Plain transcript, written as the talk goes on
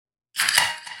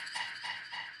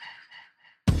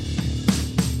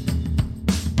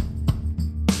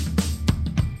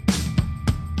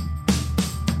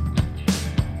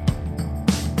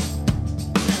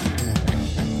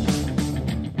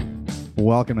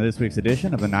Welcome to this week's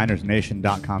edition of the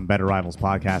NinersNation.com Better Rivals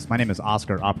podcast. My name is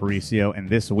Oscar Aparicio, and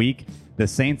this week, the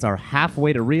Saints are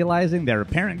halfway to realizing their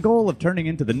apparent goal of turning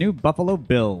into the new Buffalo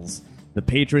Bills. The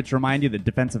Patriots remind you that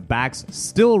defensive backs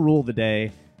still rule the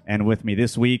day. And with me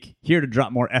this week, here to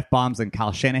drop more F-bombs than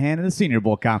Kyle Shanahan in the Senior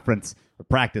Bowl conference, or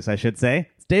practice, I should say,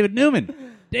 it's David Newman.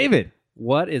 David.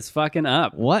 What is fucking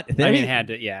up? What? You had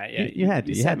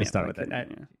to start with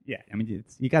it.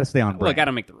 You got to stay on brand. Look, got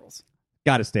to make the rules.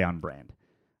 Got to stay on brand.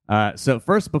 So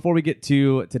first, before we get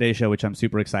to today's show, which I'm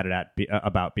super excited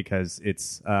about because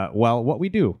it's, what we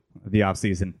do the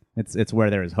offseason. It's where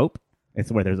there is hope. It's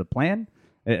where there's a plan.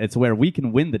 It's where we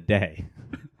can win the day.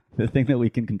 The thing that we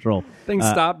can control. Things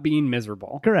stop being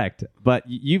miserable. Correct. But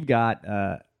you've got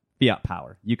fiat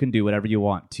power. You can do whatever you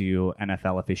want to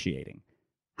NFL officiating.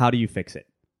 How do you fix it?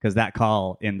 Because that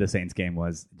call in the Saints game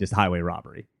was just highway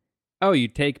robbery. Oh, you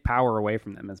take power away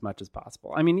from them as much as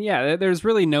possible. I mean, yeah, there's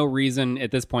really no reason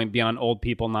at this point beyond old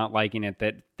people not liking it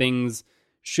that things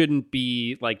shouldn't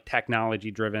be like technology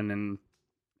driven and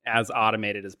as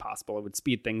automated as possible. It would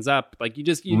speed things up. Like you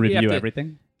review have to,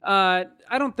 everything. I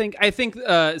think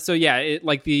so. Yeah,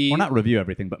 not review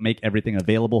everything, but make everything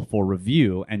available for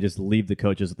review and just leave the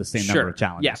coaches with the same number of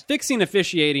challenges. Yeah, fixing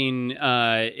officiating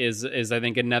is I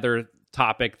think another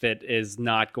topic that is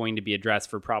not going to be addressed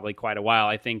for probably quite a while.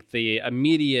 I think the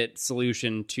immediate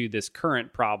solution to this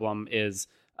current problem is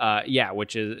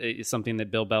which is something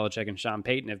that Bill Belichick and Sean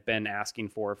Payton have been asking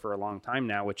for a long time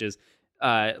now, which is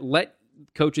let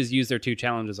coaches use their two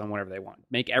challenges on whatever they want.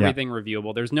 Make everything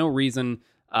reviewable. There's no reason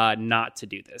not to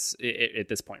do this at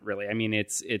this point, really. I mean,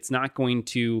 it's not going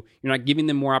to, you're not giving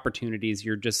them more opportunities.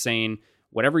 You're just saying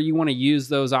whatever you want to use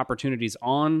those opportunities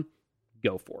on,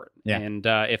 go for it. Yeah. And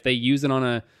if they use it on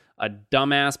a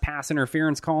dumbass pass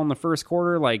interference call in the first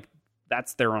quarter, like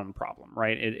that's their own problem,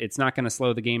 right? It's not going to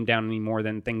slow the game down any more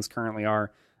than things currently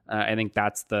are. I think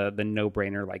that's the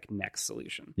no-brainer, like, next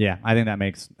solution. Yeah, I think that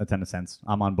makes a ton of sense.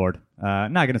 I'm on board.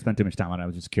 Not going to spend too much time on it. I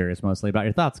was just curious mostly about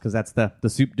your thoughts because that's the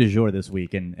soup du jour this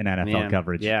week in NFL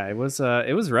coverage. Yeah, it was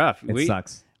rough. It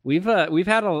sucks. We've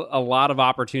had a lot of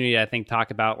opportunity, I think, talk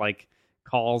about, like,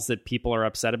 calls that people are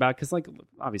upset about because, like,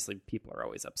 obviously people are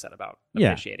always upset about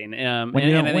officiating. And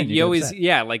I think you always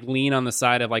lean on the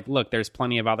side of like, look, there's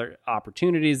plenty of other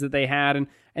opportunities that they had, and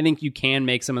I think you can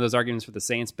make some of those arguments for the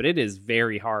Saints, but it is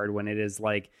very hard when it is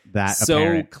like that so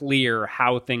apparent. clear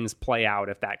how things play out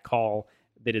if that call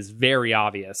that is very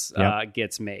obvious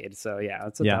gets made. So yeah,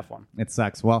 it's a tough one. It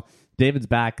sucks. Well, David's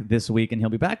back this week, and he'll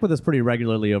be back with us pretty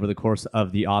regularly over the course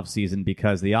of the offseason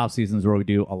because the offseason is where we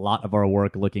do a lot of our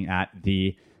work looking at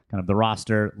the kind of the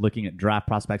roster, looking at draft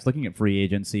prospects, looking at free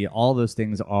agency. All those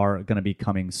things are going to be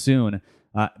coming soon.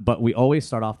 But we always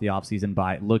start off the offseason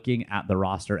by looking at the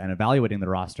roster and evaluating the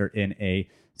roster in a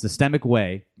systemic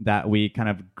way that we kind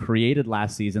of created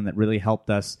last season that really helped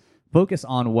us focus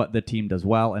on what the team does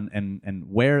well and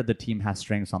where the team has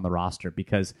strengths on the roster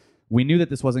because we knew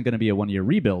that this wasn't going to be a one-year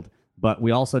rebuild. But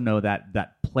we also know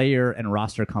that player and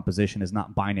roster composition is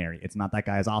not binary. It's not that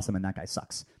guy is awesome and that guy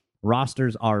sucks.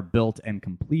 Rosters are built and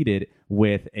completed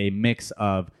with a mix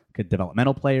of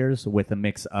developmental players, with a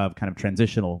mix of kind of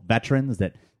transitional veterans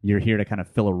that you're here to kind of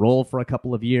fill a role for a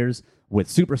couple of years, with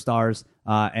superstars,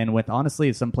 and with,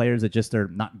 honestly, some players that just are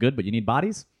not good, but you need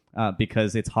bodies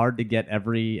because it's hard to get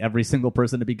every single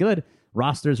person to be good.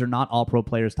 Rosters are not all pro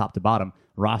players top to bottom.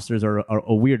 Rosters are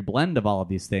a weird blend of all of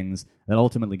these things that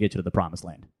ultimately get you to the promised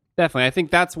land. Definitely. I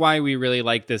think that's why we really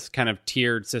like this kind of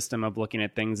tiered system of looking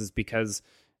at things is because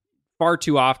far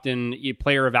too often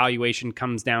player evaluation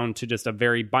comes down to just a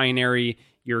very binary,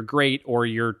 you're great or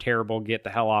you're terrible, get the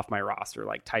hell off my roster,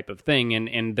 like type of thing.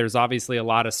 And there's obviously a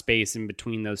lot of space in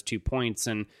between those 2 points.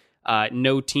 And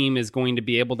no team is going to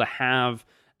be able to have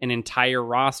an entire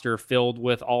roster filled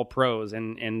with all pros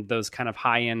and those kind of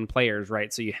high-end players,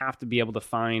 right? So you have to be able to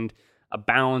find a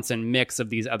balance and mix of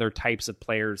these other types of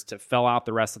players to fill out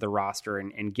the rest of the roster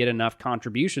and get enough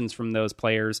contributions from those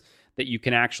players that you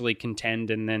can actually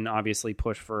contend and then obviously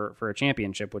push for a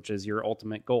championship, which is your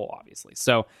ultimate goal, obviously.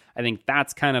 So I think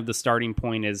that's kind of the starting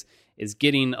point is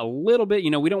getting a little bit,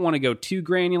 we don't want to go too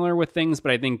granular with things,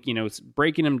 but I think,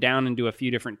 breaking them down into a few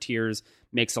different tiers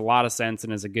makes a lot of sense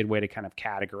and is a good way to kind of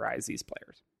categorize these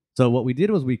players. So what we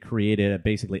did was we created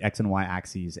basically X and Y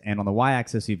axes. And on the Y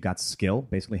axis, you've got skill,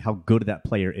 basically how good that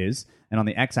player is. And on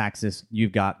the X axis,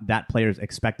 you've got that player's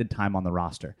expected time on the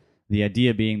roster. The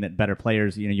idea being that better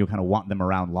players, you kind of want them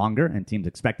around longer, and teams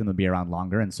expect them to be around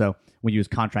longer. And so we use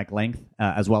contract length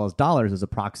as well as dollars as a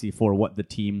proxy for what the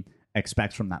team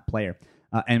expects from that player.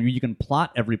 And you can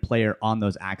plot every player on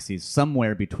those axes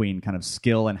somewhere between kind of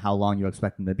skill and how long you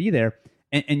expect them to be there.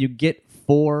 And you get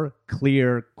 4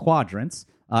 clear quadrants.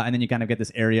 And then you kind of get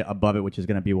this area above it, which is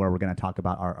going to be where we're going to talk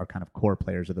about our kind of core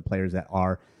players, or the players that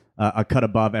are a cut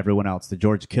above everyone else, the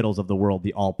George Kittles of the world,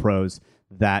 the all-pros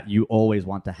that you always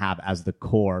want to have as the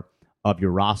core of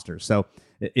your roster. So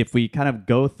if we kind of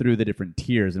go through the different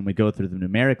tiers and we go through them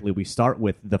numerically, we start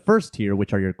with the first tier,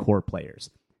 which are your core players.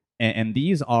 And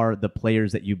these are the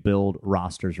players that you build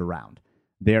rosters around.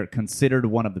 They're considered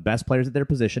one of the best players at their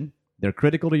position. They're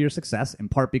critical to your success, in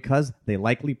part because they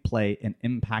likely play an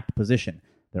impact position.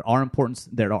 There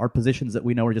are positions that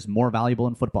we know are just more valuable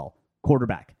in football.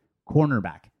 Quarterback,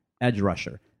 cornerback, edge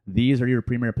rusher. These are your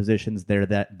premier positions.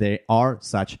 They are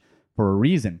such for a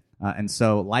reason. And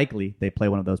so likely they play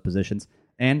one of those positions,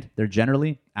 and they're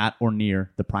generally at or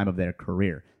near the prime of their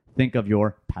career. Think of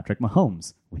your Patrick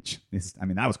Mahomes, which is,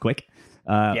 that was quick.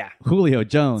 Julio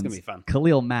Jones, it's gonna be fun.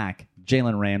 Khalil Mack,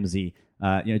 Jalen Ramsey,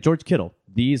 George Kittle.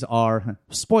 These are,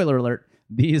 spoiler alert,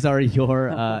 these are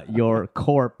your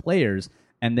core players,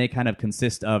 and they kind of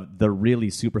consist of the really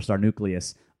superstar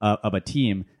nucleus of a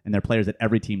team, and they're players that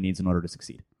every team needs in order to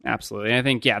succeed. Absolutely. I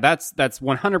think, that's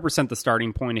 100% the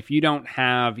starting point. If you don't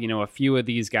have, a few of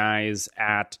these guys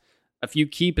at a few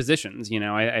key positions,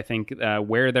 I think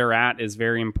where they're at is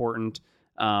very important.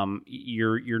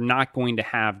 You're not going to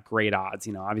have great odds.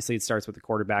 Obviously it starts with the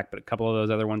quarterback, but a couple of those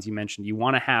other ones you mentioned, you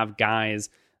want to have guys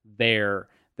there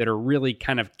that are really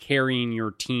kind of carrying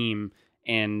your team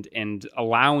and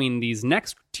allowing these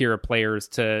next tier of players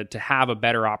to have a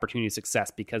better opportunity of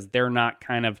success, because they're not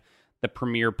kind of the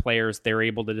premier players. They're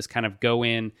able to just kind of go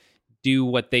in, do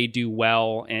what they do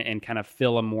well, and kind of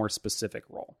fill a more specific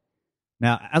role.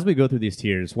 Now, as we go through these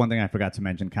tiers, one thing I forgot to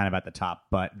mention kind of at the top,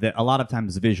 but a lot of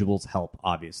times visuals help,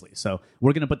 obviously. So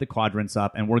we're going to put the quadrants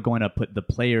up, and we're going to put the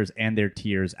players and their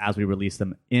tiers as we release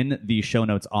them in the show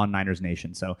notes on Niners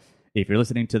Nation. So if you're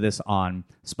listening to this on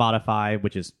Spotify,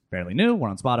 which is fairly new, we're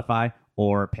on Spotify,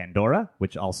 or Pandora,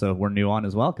 which also we're new on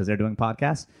as well because they're doing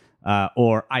podcasts,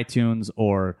 or iTunes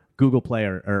or Google Play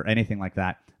or anything like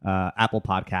that, Apple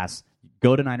Podcasts,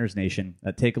 go to Niners Nation,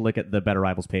 take a look at the Better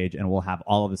Rivals page, and we'll have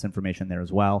all of this information there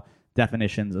as well,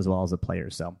 definitions as well as the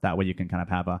players. So that way you can kind of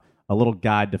have a little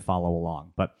guide to follow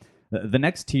along. But the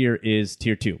next tier is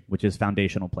tier 2, which is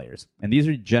foundational players. And these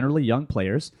are generally young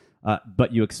players,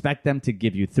 but you expect them to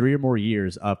give you 3 or more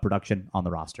years of production on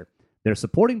the roster. They're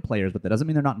supporting players, but that doesn't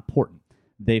mean they're not important.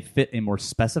 They fit a more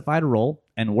specified role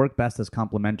and work best as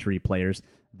complementary players.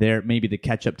 They're maybe the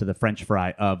ketchup to the French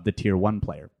fry of the tier 1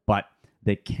 player, but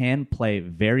they can play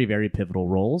very, very pivotal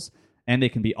roles, and they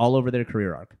can be all over their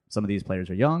career arc. Some of these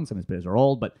players are young, some of these players are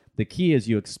old, but the key is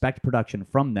you expect production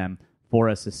from them for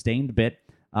a sustained bit,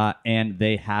 and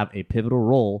they have a pivotal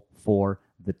role for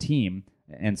the team.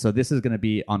 And so this is going to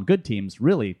be, on good teams,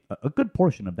 really a good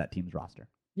portion of that team's roster.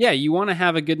 Yeah, you want to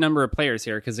have a good number of players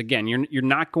here because, again, you're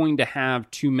not going to have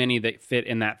too many that fit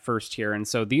in that first tier. And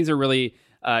so these are really...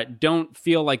 don't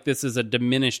feel like this is a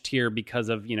diminished tier because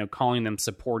of, calling them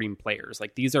supporting players.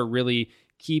 Like, these are really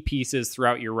key pieces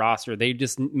throughout your roster. They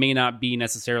just may not be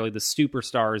necessarily the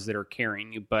superstars that are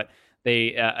carrying you, but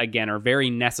they, again, are very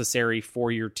necessary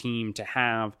for your team to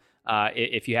have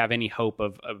if you have any hope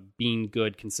of being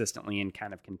good consistently and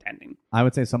kind of contending. I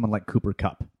would say someone like Cooper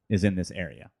Kupp is in this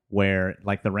area where,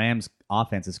 like, the Rams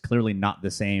offense is clearly not the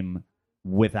same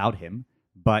without him.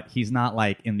 But he's not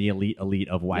like in the elite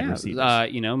of wide receivers.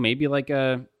 Maybe like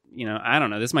I don't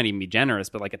know. This might even be generous,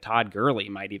 but like a Todd Gurley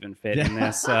might even fit in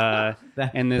this. That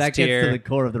tier. Gets to the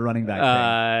core of the running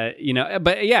back thing.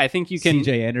 But yeah, I think you can.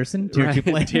 C.J. Anderson, tier 2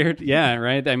 player. Yeah,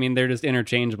 right. I mean, they're just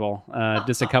interchangeable.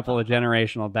 Just a couple of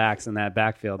generational backs in that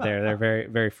backfield there. They're very,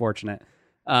 very fortunate.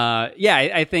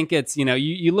 I think it's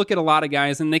you look at a lot of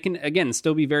guys and they can again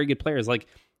still be very good players. Like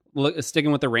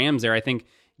sticking with the Rams there, I think.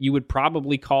 You would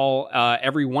probably call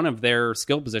every one of their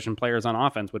skill position players on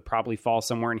offense would probably fall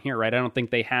somewhere in here, right? I don't think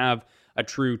they have a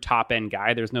true top end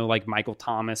guy. There's no like Michael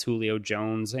Thomas, Julio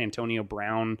Jones, Antonio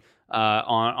Brown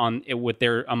among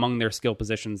their skill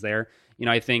positions there.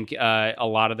 I think a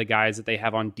lot of the guys that they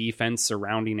have on defense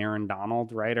surrounding Aaron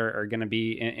Donald, right, are going to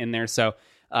be in there. So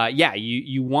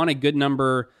you want a good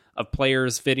number of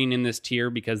players fitting in this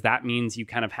tier because that means you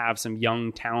kind of have some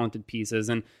young, talented pieces.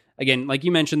 And again, like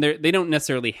you mentioned, they don't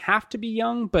necessarily have to be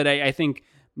young, but I think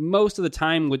most of the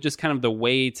time with just kind of the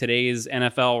way today's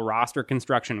NFL roster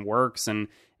construction works and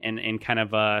kind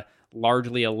of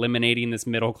largely eliminating this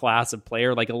middle class of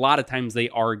player, like a lot of times they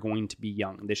are going to be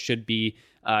young. This should be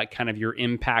kind of your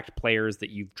impact players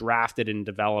that you've drafted and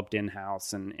developed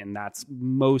in-house, and that's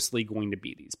mostly going to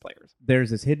be these players. There's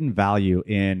this hidden value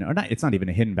it's not even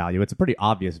a hidden value, it's a pretty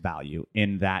obvious value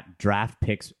in that draft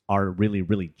picks are really,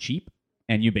 really cheap.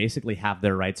 and you basically have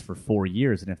their rights for 4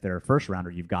 years. And if they're a first rounder,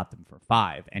 you've got them for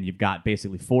 5. And you've got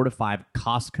basically 4 to 5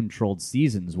 cost-controlled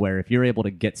seasons where if you're able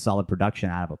to get solid production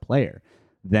out of a player,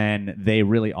 then they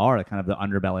really are kind of the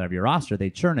underbelly of your roster. They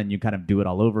churn, and you kind of do it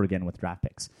all over again with draft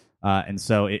picks. And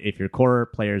so if your core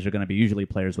players are going to be usually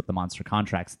players with the monster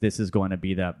contracts, this is going to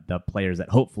be the players that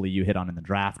hopefully you hit on in the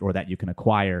draft or that you can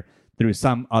acquire through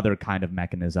some other kind of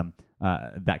mechanism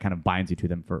that kind of binds you to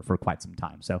them for quite some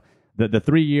time. So the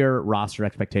 3-year roster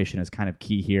expectation is kind of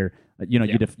key here.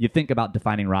 You think about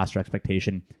defining roster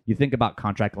expectation, you think about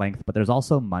contract length, but there's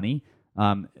also money,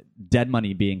 dead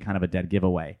money being kind of a dead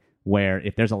giveaway, where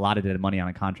if there's a lot of dead money on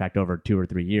a contract over 2 or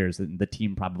 3 years, then the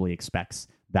team probably expects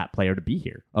that player to be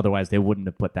here. Otherwise, they wouldn't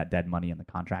have put that dead money in the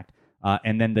contract.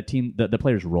 And then the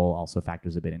player's role also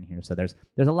factors a bit in here. So there's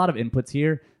a lot of inputs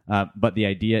here, but the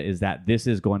idea is that this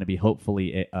is going to be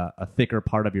hopefully a thicker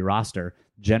part of your roster,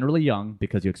 generally young,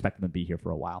 because you expect them to be here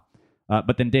for a while.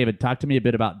 But then, David, talk to me a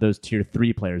bit about those tier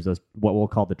 3 players, those what we'll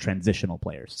call the transitional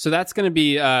players. So that's going to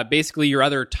be basically your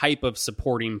other type of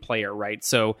supporting player, right?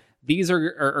 So these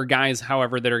are guys,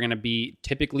 however, that are going to be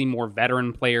typically more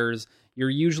veteran players. You're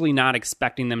usually not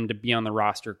expecting them to be on the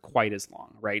roster quite as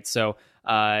long, right? So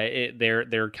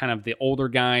they're kind of the older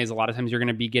guys. A lot of times you're going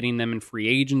to be getting them in free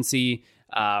agency.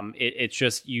 It's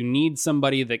just you need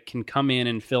somebody that can come in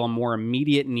and fill a more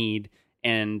immediate need,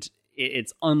 and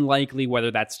it's unlikely whether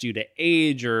that's due to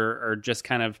age or just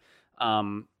kind of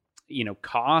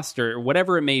cost or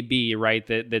whatever it may be, right?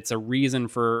 That's a reason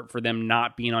for them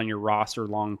not being on your roster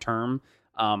long term.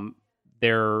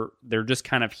 They're just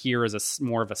kind of here as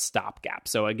more of a stopgap.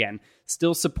 So again,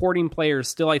 still supporting players.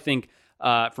 Still, I think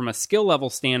from a skill level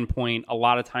standpoint, a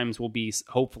lot of times will be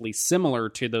hopefully similar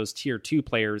to those tier 2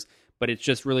 players, but it's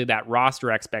just really that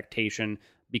roster expectation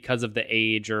because of the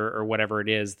age or whatever it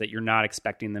is that you're not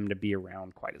expecting them to be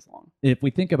around quite as long. If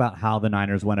we think about how the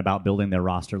Niners went about building their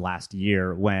roster last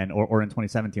year or in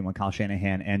 2017 when Kyle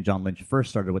Shanahan and John Lynch first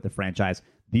started with the franchise,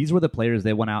 these were the players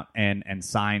they went out and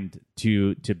signed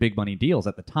to big money deals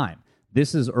at the time.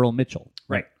 This is Earl Mitchell.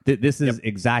 Right. This is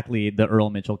exactly the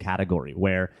Earl Mitchell category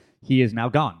where he is now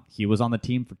gone. He was on the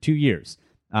team for 2 years.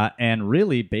 And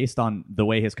really, based on the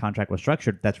way his contract was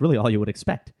structured, that's really all you would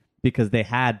expect, because they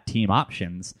had team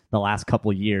options the last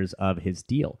couple years of his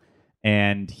deal.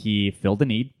 And he filled a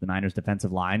need. The Niners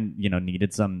defensive line,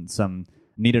 needed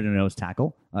needed a nose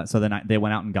tackle. So then they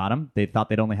went out and got him. They thought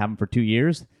they'd only have him for 2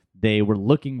 years. They were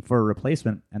looking for a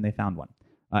replacement, and they found one.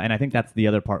 And I think that's the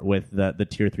other part with the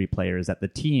tier 3 players, that the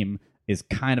team is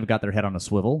kind of got their head on a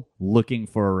swivel looking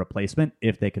for a replacement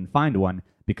if they can find one,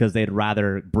 because they'd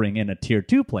rather bring in a tier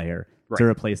 2 player to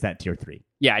replace that tier 3.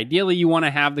 Yeah, ideally you want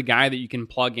to have the guy that you can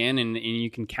plug in and you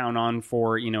can count on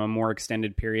for, a more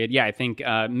extended period. Yeah, I think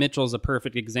Mitchell's a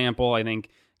perfect example. I think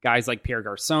guys like Pierre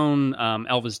Garçon,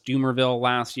 Elvis Dumervil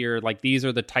last year, like these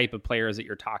are the type of players that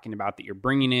you're talking about that you're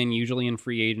bringing in, usually in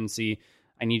free agency.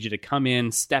 I need you to come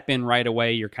in, step in right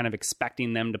away. You're kind of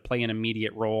expecting them to play an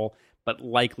immediate role, but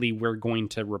likely we're going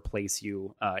to replace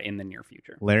you in the near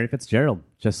future. Larry Fitzgerald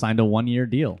just signed a 1-year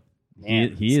deal.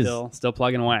 Man, he is still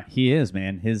plugging away. He is,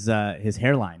 man. His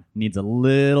hairline needs a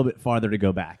little bit farther to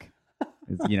go back.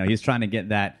 He's trying to get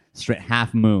that straight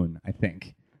half moon, I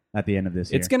think, at the end of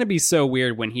this year. It's going to be so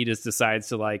weird when he just decides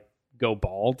to go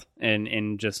bald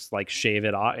and just shave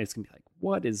it off. It's going to be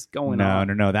what is going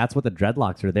on? No. That's what the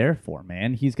dreadlocks are there for,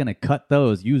 man. He's going to cut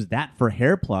those, use that for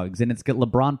hair plugs, and it's got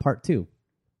LeBron part 2.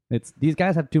 These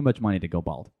guys have too much money to go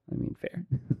bald. I mean,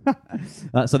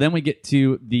 fair. So then we get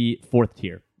to the 4th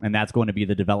tier, and that's going to be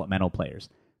the developmental players.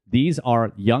 These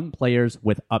are young players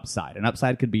with upside, and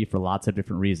upside could be for lots of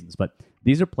different reasons, but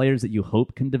these are players that you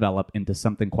hope can develop into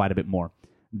something quite a bit more.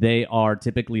 They are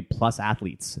typically plus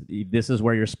athletes. This is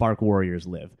where your spark warriors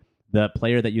live. The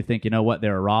player that you think,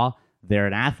 they're raw, they're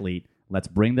an athlete, let's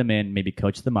bring them in, maybe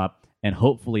coach them up, and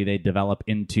hopefully they develop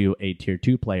into a tier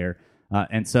 2 player.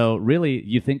 And so really,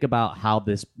 you think about how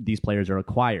these players are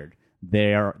acquired.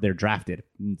 They're drafted.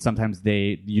 Sometimes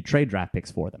you trade draft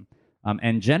picks for them.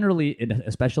 And generally,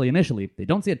 especially initially, they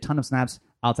don't see a ton of snaps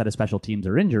outside of special teams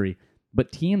or injury,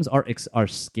 but teams are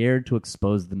scared to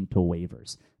expose them to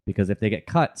waivers, because if they get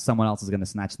cut, someone else is going to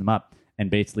snatch them up and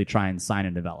basically try and sign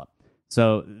and develop.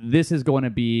 So this is going to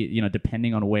be,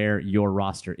 depending on where your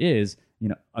roster is,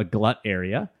 a glut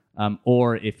area.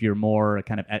 Or if you're more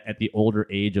kind of at the older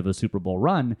age of a Super Bowl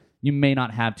run, you may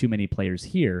not have too many players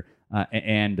here.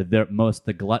 And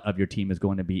the glut of your team is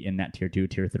going to be in that tier 2,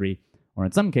 tier 3. Or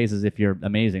in some cases, if you're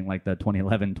amazing, like the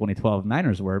 2011, 2012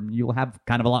 Niners were, you'll have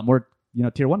kind of a lot more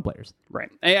tier 1 players. Right.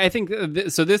 I think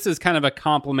so. This is kind of a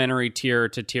complementary tier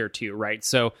to tier 2, right?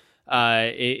 So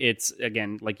It's,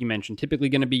 again, like you mentioned, typically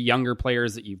going to be younger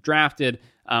players that you've drafted.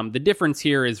 The difference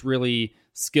here is really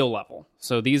skill level.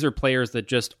 So these are players that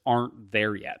just aren't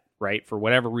there yet, right? For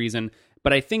whatever reason.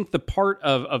 But I think the part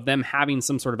of them having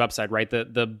some sort of upside, right?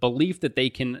 The belief that they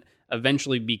can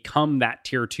eventually become that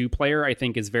tier 2 player, I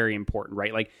think is very important,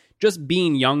 right? Like, just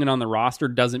being young and on the roster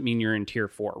doesn't mean you're in tier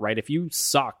 4, right? If you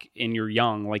suck and you're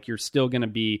young, like, you're still going to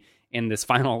be in this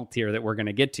final tier that we're going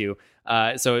to get to.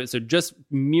 So just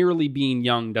merely being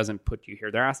young doesn't put you here.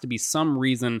 There has to be some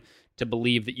reason to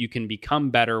believe that you can become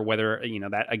better, whether,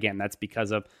 that's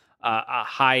because of a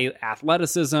high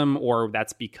athleticism, or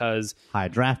that's because high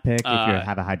draft pick, if you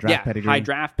have a high draft pedigree. High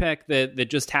draft pick that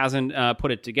just hasn't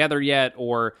put it together yet,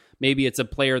 or maybe it's a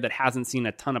player that hasn't seen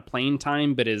a ton of playing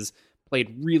time, but is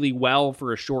played really well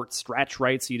for a short stretch,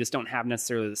 right? So you just don't have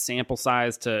necessarily the sample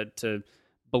size to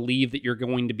believe that you're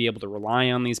going to be able to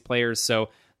rely on these players. So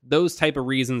those type of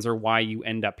reasons are why you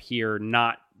end up here,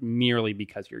 not merely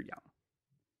because you're young.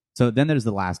 So then there's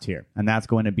the last tier, and that's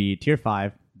going to be tier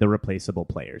 5, the replaceable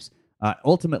players.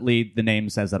 Ultimately, the name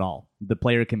says it all. The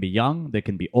player can be young, they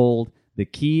can be old. The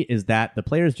key is that the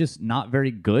player is just not very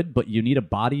good, but you need a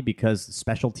body because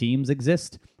special teams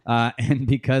exist, and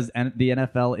because the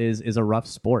NFL is a rough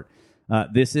sport.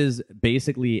 This is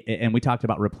basically, and we talked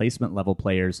about replacement level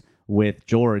players with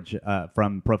George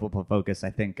from Pro Football Focus. I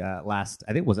think last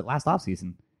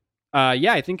offseason.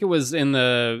 I think it was in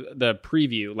the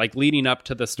preview, like leading up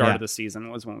to the start of the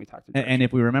season was when we talked about it. And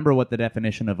if we remember what the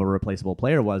definition of a replaceable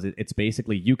player was, it's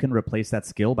basically you can replace that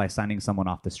skill by signing someone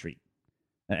off the street.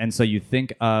 And so you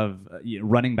think of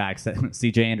running backs,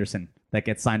 C.J. Anderson, that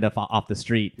gets signed up off the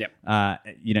street. Yep.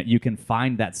 You can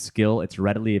find that skill. It's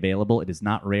readily available. It is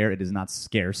not rare. It is not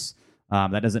scarce.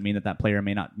 That doesn't mean that player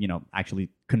may not, actually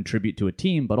contribute to a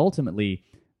team, but ultimately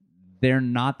they're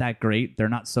not that great. They're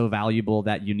not so valuable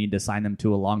that you need to sign them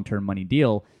to a long-term money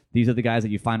deal. These are the guys that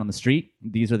you find on the street.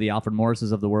 These are the Alfred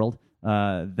Morrises of the world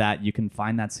that you can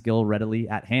find that skill readily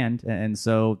at hand. And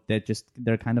so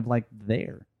they're kind of like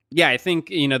there. Yeah, I think,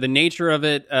 the nature of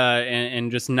it and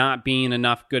just not being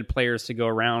enough good players to go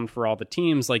around for all the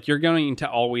teams, like, you're going to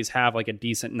always have like a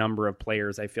decent number of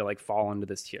players, I feel like, fall into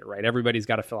this tier, right? Everybody's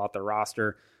got to fill out their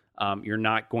roster. You're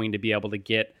not going to be able to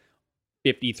get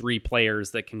 53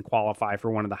 players that can qualify for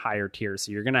one of the higher tiers.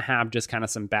 So you're going to have just kind of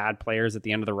some bad players at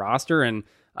the end of the roster. And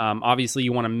obviously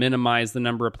you want to minimize the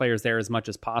number of players there as much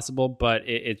as possible, but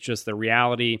it's just the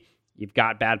reality. You've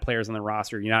got bad players on the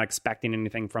roster. You're not expecting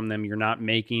anything from them. You're not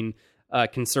making a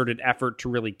concerted effort to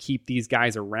really keep these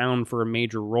guys around for a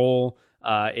major role.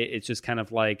 It's just kind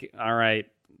of like, all right,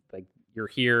 like, you're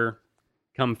here,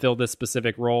 come fill this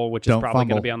specific role, which is probably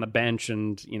going to be on the bench,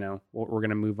 and we're going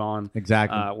to move on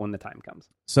exactly when the time comes.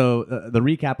 So the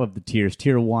recap of the tiers: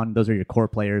 tier 1, those are your core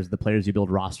players, the players you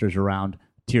build rosters around.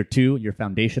 Tier 2, your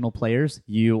foundational players.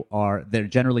 They're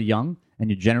generally young, and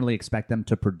you generally expect them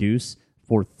to produce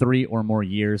for 3 or more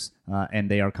years,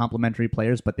 and they are complementary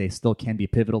players, but they still can be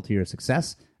pivotal to your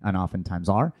success, and oftentimes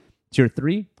are. Tier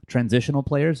 3, transitional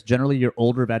players, generally your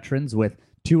older veterans with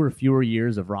 2 or fewer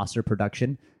years of roster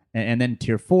production. And then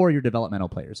tier 4, your developmental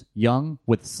players, young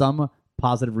with some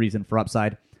positive reason for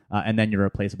upside, and then your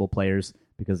replaceable players,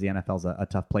 because the NFL's a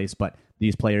tough place, but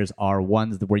these players are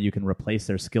ones where you can replace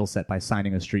their skill set by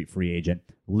signing a street free agent,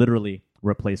 literally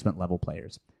replacement level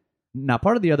players. Now,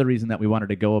 part of the other reason that we wanted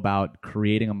to go about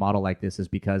creating a model like this is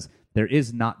because there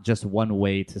is not just one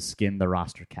way to skin the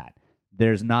roster cat.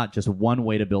 There's not just one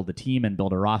way to build a team and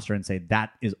build a roster and say that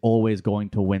is always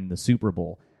going to win the Super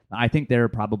Bowl. I think there are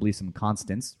probably some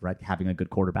constants, right? Having a good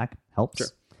quarterback helps. Sure.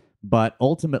 But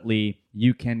ultimately,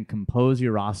 you can compose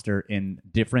your roster in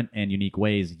different and unique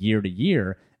ways year to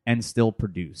year and still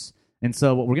produce. And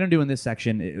so what we're going to do in this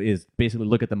section is basically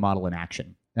look at the model in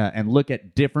action and look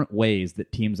at different ways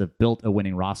that teams have built a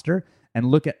winning roster and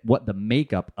look at what the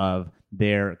makeup of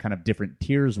their kind of different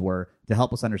tiers were to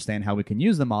help us understand how we can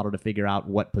use the model to figure out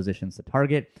what positions to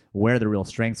target, where the real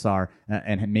strengths are,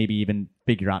 and maybe even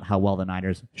figure out how well the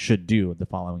Niners should do the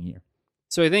following year.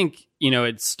 So I think,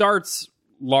 it starts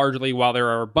largely, while there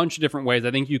are a bunch of different ways,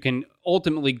 I think you can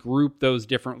ultimately group those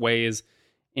different ways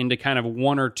into kind of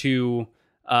one or two,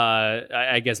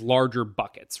 larger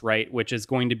buckets, right? Which is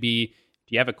going to be,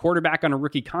 do you have a quarterback on a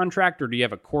rookie contract, or do you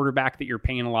have a quarterback that you're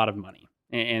paying a lot of money?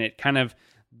 And it kind of,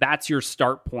 that's your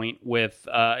start point with,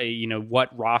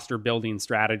 what roster building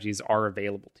strategies are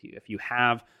available to you. If you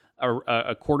have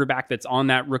a quarterback that's on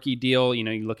that rookie deal,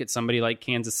 you look at somebody like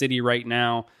Kansas City right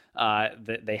now,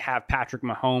 they have Patrick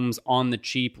Mahomes on the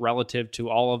cheap relative to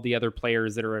all of the other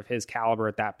players that are of his caliber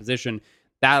at that position.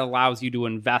 that allows you to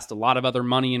invest a lot of other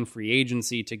money in free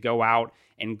agency to go out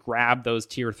and grab those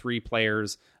tier 3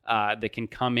 players that can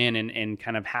come in and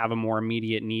kind of have a more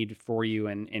immediate need for you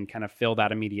and kind of fill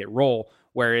that immediate role.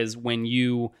 Whereas when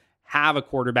you have a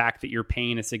quarterback that you're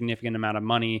paying a significant amount of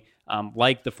money,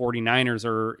 like the 49ers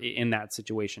are in that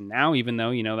situation now, even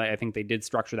though, I think they did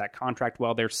structure that contract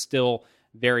well, they're still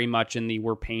very much in the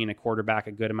we're paying a quarterback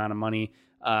a good amount of money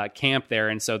camp there.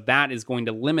 And so that is going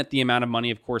to limit the amount of money,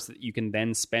 of course, that you can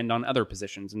then spend on other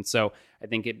positions. And so I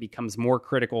think it becomes more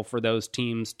critical for those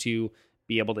teams to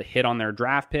be able to hit on their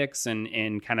draft picks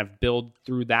and kind of build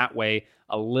through that way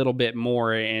a little bit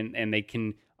more. And they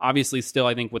can obviously still,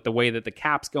 I think with the way that the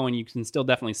cap's going, you can still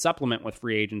definitely supplement with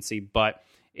free agency, but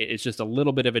it's just a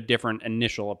little bit of a different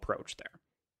initial approach there.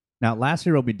 Now, last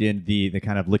year when we did the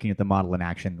kind of looking at the model in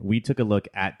action, we took a look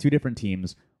at two different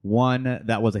teams. One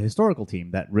that was a historical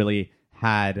team that really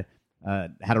had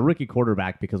a rookie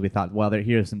quarterback because we thought, well,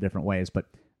 here's some different ways. But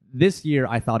this year,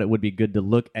 I thought it would be good to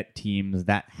look at teams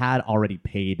that had already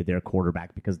paid their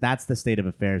quarterback because that's the state of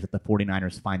affairs that the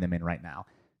 49ers find them in right now.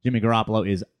 Jimmy Garoppolo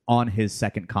is on his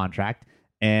second contract,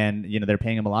 and they're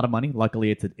paying him a lot of money.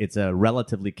 Luckily, it's a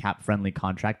relatively cap-friendly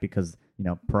contract because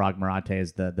Parag Marathe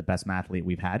is the best mathlete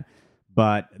we've had.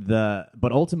 But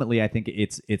ultimately, I think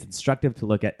it's instructive to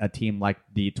look at a team like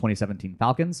the 2017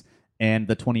 Falcons and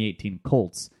the 2018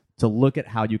 Colts to look at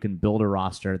how you can build a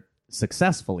roster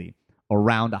successfully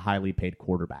around a highly paid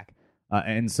quarterback.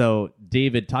 And so,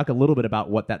 David, talk a little bit about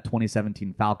what that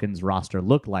 2017 Falcons roster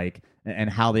looked like and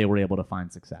how they were able to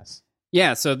find success.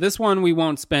 Yeah, so this one we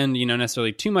won't spend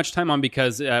necessarily too much time on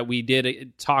because we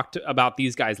did talk about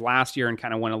these guys last year and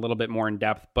kind of went a little bit more in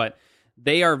depth, but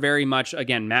they are very much,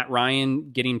 again, Matt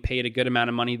Ryan getting paid a good amount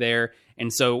of money there.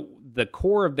 And so the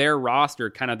core of their roster,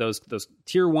 kind of those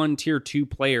tier 1, tier 2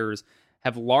 players,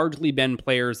 have largely been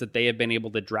players that they have been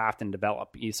able to draft and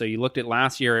develop. So you looked at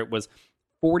last year, it was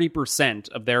 40%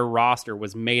 of their roster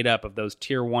was made up of those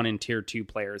tier 1 and tier 2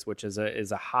 players, which is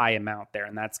a high amount there.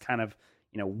 And that's kind of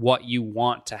what you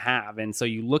want to have. And so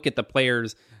you look at the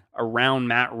players around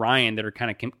Matt Ryan that are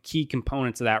kind of key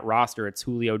components of that roster. It's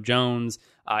Julio Jones.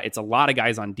 It's a lot of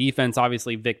guys on defense,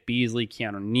 obviously Vic Beasley,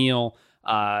 Keanu Neal,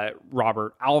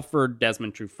 Robert Alford,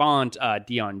 Desmond Trufant,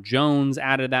 Deion Jones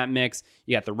added to that mix.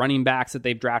 You got the running backs that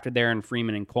they've drafted there in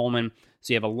Freeman and Coleman.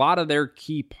 So you have a lot of their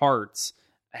key parts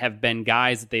have been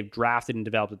guys that they've drafted and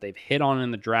developed that they've hit on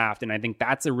in the draft. And I think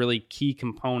that's a really key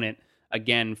component,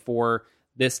 again, for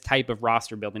this type of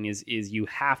roster building is you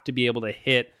have to be able to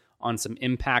hit on some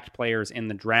impact players in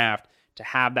the draft to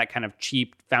have that kind of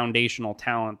cheap foundational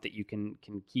talent that you can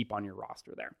keep on your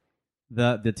roster there.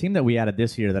 The team that we added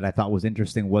this year that I thought was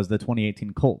interesting was the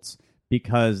 2018 Colts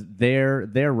because their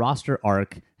roster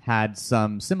arc had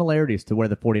some similarities to where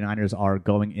the 49ers are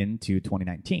going into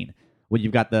 2019. Well,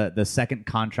 you've got the second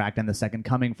contract and the second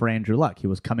coming for Andrew Luck. He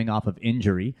was coming off of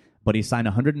injury, but he signed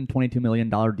a $122 million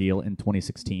deal in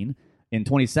 2016. In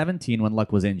 2017, when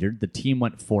Luck was injured, the team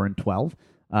went 4-12.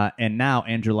 And now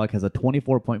Andrew Luck has a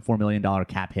 $24.4 million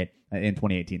cap hit in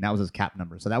 2018. That was his cap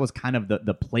number. So that was kind of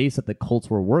the place that the Colts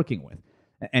were working with.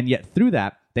 And yet through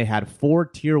that, they had 4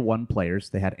 tier 1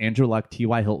 players. They had Andrew Luck,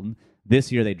 T.Y. Hilton. This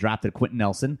year they drafted Quentin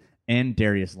Nelson and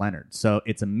Darius Leonard. So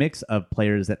it's a mix of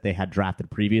players that they had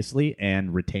drafted previously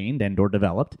and retained and or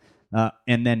developed.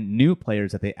 And then new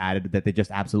players that they added that they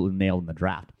just absolutely nailed in the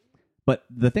draft. But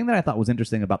the thing that I thought was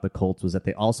interesting about the Colts was that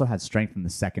they also had strength in the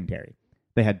secondary.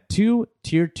 They had 2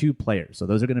 tier 2 players. So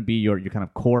those are going to be your kind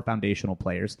of core foundational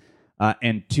players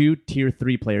and 2 tier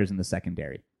 3 players in the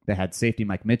secondary. They had safety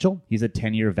Mike Mitchell. He's a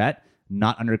 10-year vet,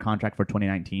 not under contract for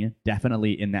 2019,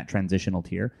 definitely in that transitional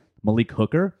tier. Malik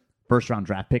Hooker, first-round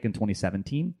draft pick in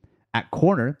 2017. At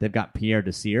corner, they've got Pierre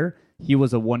Desir. He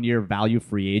was a 1-year value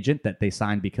free agent that they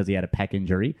signed because he had a pec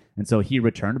injury, and so he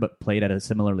returned but played at a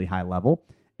similarly high level.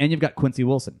 And you've got Quincy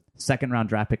Wilson, second-round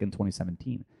draft pick in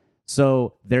 2017.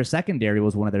 So their secondary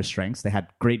was one of their strengths. They had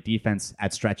great defense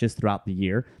at stretches throughout the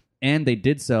year, and they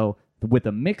did so with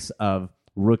a mix of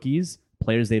rookies,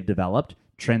 players they've developed,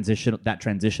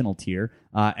 transitional tier,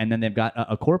 and then they've got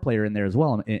a core player in there as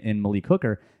well in Malik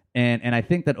Hooker. And I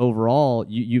think that overall,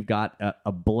 you've got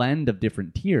a blend of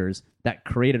different tiers that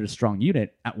created a strong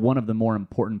unit at one of the more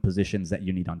important positions that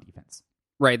you need on defense.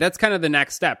 Right, that's kind of the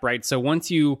next step, right? So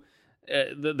once you...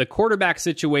 the quarterback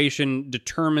situation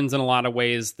determines in a lot of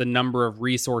ways the number of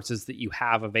resources that you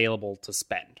have available to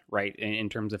spend, right? In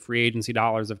terms of free agency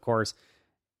dollars, of course.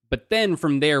 But then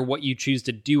from there, what you choose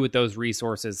to do with those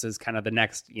resources is kind of the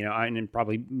next, and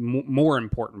probably more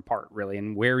important part, really,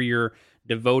 and where you're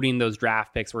devoting those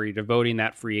draft picks, where you're devoting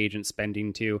that free agent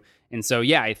spending to. And so,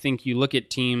 yeah, I think you look at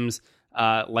teams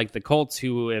like the Colts,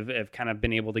 who have kind of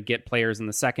been able to get players in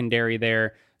the secondary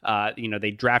there.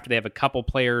 They have a couple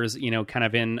players, kind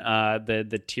of in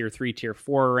the tier 3, tier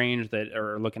 4 range that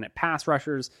are looking at pass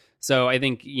rushers. So I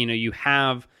think, you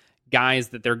have guys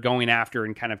that they're going after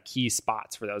in kind of key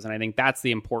spots for those. And I think that's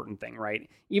the important thing, right?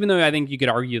 Even though I think you could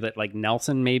argue that like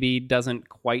Nelson maybe doesn't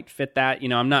quite fit that.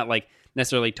 I'm not like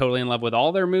necessarily totally in love with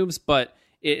all their moves, but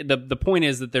the point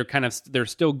is that they're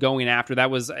still going after.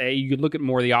 That was you could look at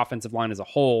more of the offensive line as a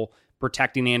whole,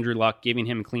 protecting Andrew Luck, giving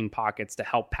him clean pockets to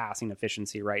help passing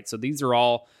efficiency, right? So these are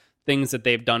all things that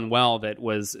they've done well that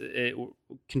it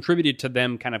contributed to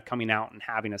them kind of coming out and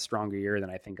having a stronger year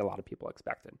than I think a lot of people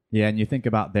expected. Yeah, and you think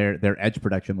about their edge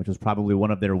production, which was probably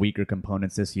one of their weaker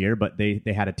components this year, but they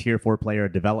had a tier 4 player,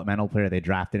 a developmental player they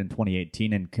drafted in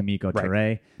 2018 in Kamiko Ture.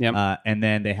 Right. Yep. And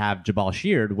then they have Jabal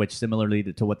Sheard, which similarly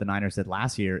to what the Niners did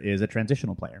last year is a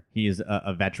transitional player. He is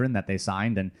a veteran that they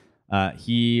signed, and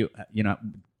he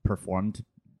performed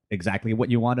exactly what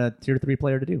you want a tier 3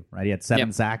 player to do, right? He had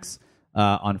 7 sacks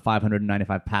on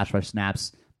 595 pass rush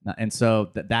snaps. And so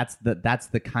that's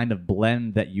the kind of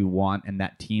blend that you want and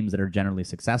that teams that are generally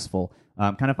successful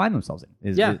kind of find themselves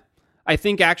in. I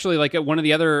think actually like one of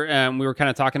the other, we were kind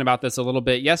of talking about this a little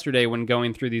bit yesterday when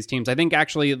going through these teams. I think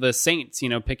actually the Saints,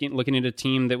 looking at a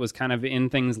team that was kind of in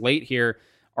things late here,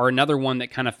 are another one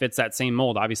that kind of fits that same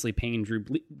mold. Obviously paying Drew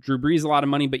Brees a lot of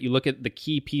money, but you look at the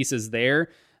key pieces there.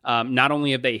 Not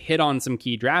only have they hit on some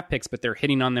key draft picks, but they're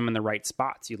hitting on them in the right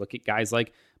spots. You look at guys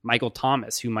like Michael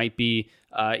Thomas, who might be,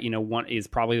 is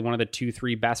probably one of the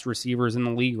 2-3 best receivers in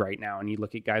the league right now. And you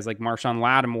look at guys like Marshawn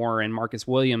Lattimore and Marcus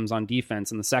Williams on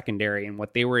defense in the secondary and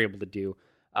what they were able to do.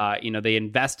 They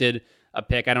invested a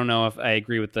pick. I don't know if I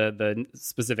agree with the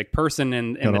specific person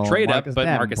in the trade up, but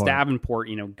Marcus Davenport,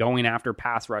 going after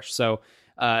pass rush. So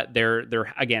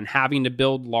they're again having to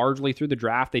build largely through the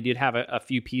draft. They did have a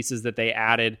few pieces that they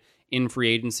added in free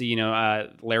agency.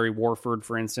 Larry Warford,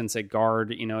 for instance, at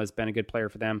guard, has been a good player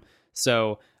for them.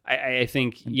 So I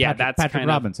think, that's Patrick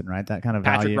Robinson, right? That kind of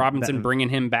Patrick value, Robinson bringing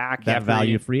him back. That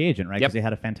value free agent, right? Because he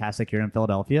had a fantastic year in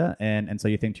Philadelphia, and so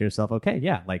you think to yourself, okay,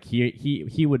 yeah, like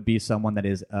he would be someone that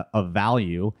is of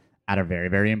value at a very,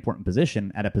 very important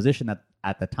position, at a position that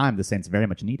at the time the Saints very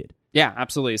much needed. Yeah,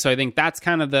 absolutely. So I think that's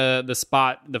kind of the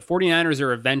spot. The 49ers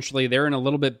are they're in a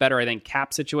little bit better, I think,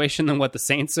 cap situation than what the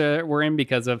Saints were in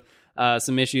because of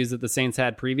some issues that the Saints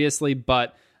had previously.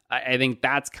 But I think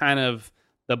that's kind of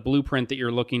the blueprint that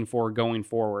you're looking for going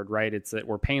forward, right? It's that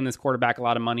we're paying this quarterback a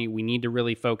lot of money. We need to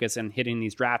really focus on hitting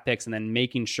these draft picks and then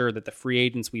making sure that the free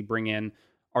agents we bring in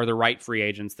are the right free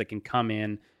agents that can come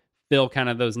in, fill kind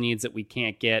of those needs that we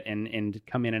can't get and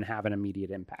come in and have an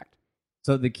immediate impact.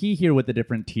 So the key here with the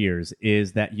different tiers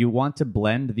is that you want to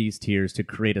blend these tiers to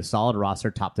create a solid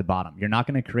roster top to bottom. You're not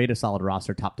going to create a solid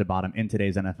roster top to bottom in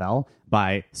today's NFL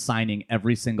by signing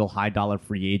every single high dollar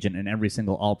free agent and every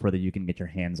single all-pro that you can get your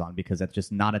hands on, because that's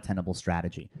just not a tenable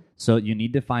strategy. So you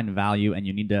need to find value, and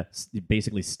you need to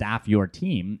basically staff your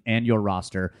team and your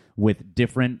roster with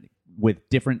different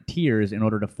tiers in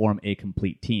order to form a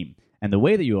complete team. And the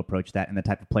way that you approach that and the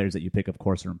type of players that you pick, of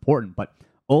course, are important. But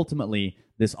ultimately,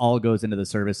 this all goes into the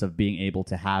service of being able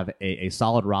to have a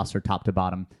solid roster top to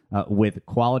bottom with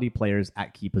quality players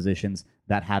at key positions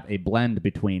that have a blend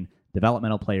between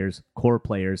developmental players, core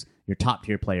players, your top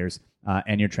tier players,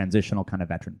 and your transitional kind of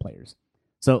veteran players.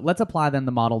 So let's apply then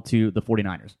the model to the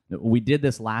 49ers. We did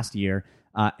this last year,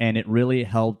 and it really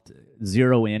helped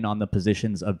zero in on the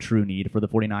positions of true need for the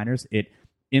 49ers. It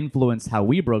influenced how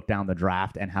we broke down the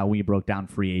draft and how we broke down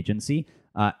free agency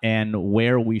and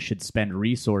where we should spend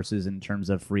resources in terms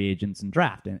of free agents and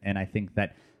draft. And I think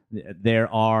that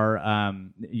there are,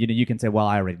 you can say, well,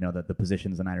 I already know that the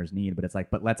positions the Niners need, but it's like,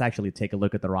 but let's actually take a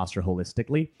look at the roster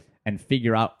holistically and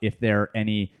figure out if there are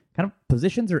any kind of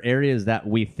positions or areas that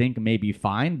we think may be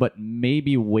fine, but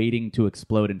maybe waiting to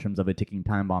explode in terms of a ticking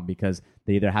time bomb because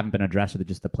they either haven't been addressed or that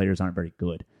just the players aren't very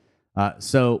good.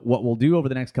 So what we'll do over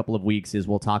the next couple of weeks is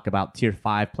we'll talk about tier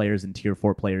 5 players and tier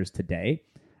 4 players today,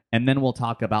 and then we'll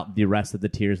talk about the rest of the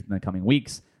tiers in the coming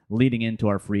weeks, leading into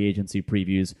our free agency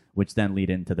previews, which then lead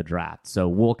into the draft. So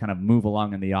we'll kind of move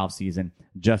along in the offseason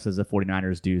just as the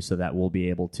 49ers do, so that we'll be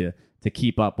able to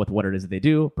keep up with what it is that they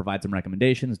do, provide some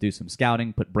recommendations, do some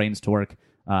scouting, put brains to work,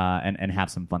 and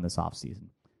have some fun this offseason.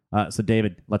 So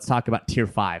David, let's talk about tier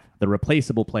 5, the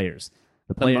replaceable players.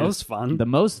 The most fun. The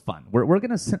most fun. We're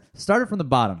going to start it from the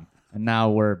bottom, and now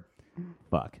we're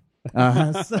fuck.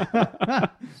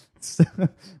 So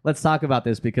let's talk about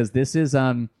this, because this is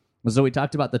so we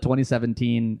talked about the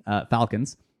 2017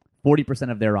 Falcons.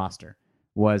 40% of their roster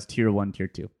was tier 1, tier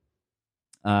 2.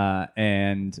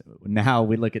 And now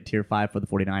we look at tier 5 for the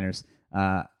 49ers.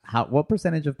 What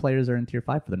percentage of players are in tier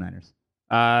 5 for the Niners?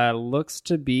 Looks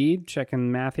to be,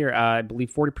 checking math here, I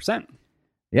believe 40%.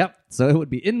 Yep. So it would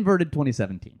be inverted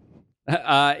 2017.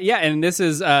 Yeah, and this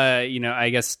is, I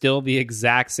guess still the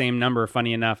exact same number,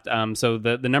 funny enough. So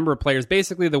the number of players,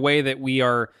 basically the way that we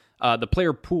are, the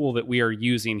player pool that we are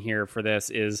using here for this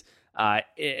is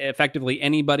effectively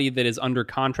anybody that is under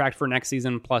contract for next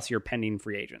season plus your pending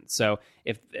free agents. So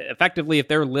if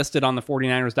they're listed on the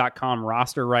 49ers.com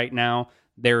roster right now,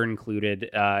 they're included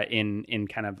in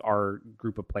kind of our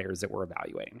group of players that we're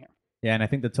evaluating here. Yeah, and I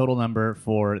think the total number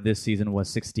for this season was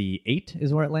 68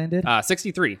 is where it landed?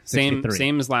 63. 63.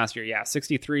 Same as last year. Yeah,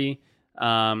 63.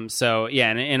 So,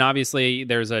 yeah, and obviously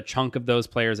there's a chunk of those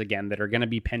players, again, that are going to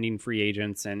be pending free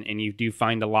agents, and you do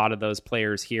find a lot of those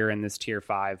players here in this Tier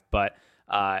 5. But,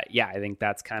 yeah, I think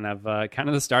that's kind of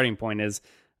the starting point is,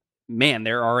 man,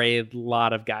 there are a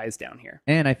lot of guys down here.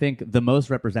 And I think the most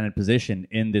represented position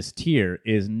in this tier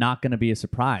is not going to be a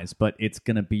surprise, but it's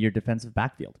going to be your defensive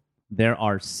backfield. There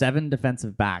are 7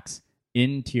 defensive backs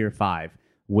in Tier 5,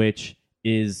 which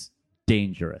is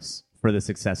dangerous for the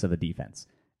success of a defense.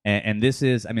 And this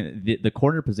is, I mean, the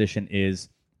corner position is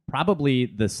probably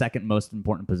the second most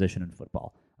important position in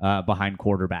football, behind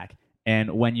quarterback.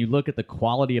 And when you look at the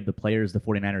quality of the players the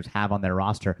 49ers have on their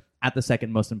roster at the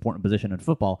second most important position in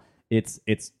football, it's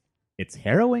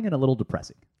harrowing and a little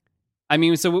depressing. I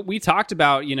mean, so we talked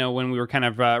about, when we were kind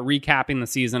of recapping the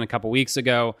season a couple weeks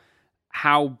ago,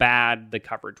 how bad the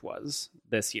coverage was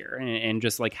this year, and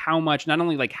just like how much, not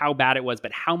only like how bad it was,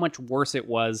 but how much worse it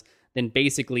was than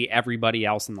basically everybody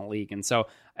else in the league. And so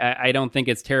I don't think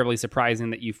it's terribly surprising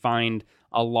that you find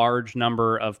a large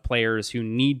number of players who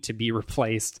need to be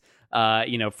replaced,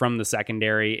 from the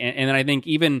secondary. And then I think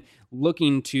even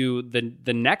looking to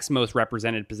the next most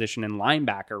represented position in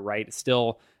linebacker, right,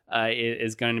 still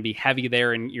is going to be heavy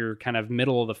there in your kind of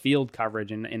middle of the field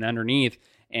coverage and underneath.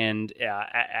 And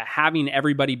having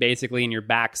everybody basically in your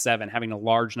back 7, having a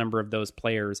large number of those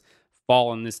players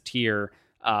fall in this tier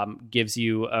gives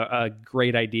you a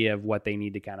great idea of what they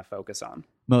need to kind of focus on.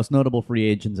 Most notable free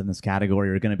agents in this category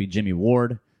are going to be Jimmy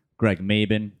Ward, Greg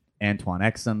Mabin, Antoine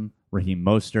Exum, Raheem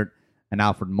Mostert, and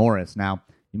Alfred Morris. Now,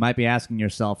 you might be asking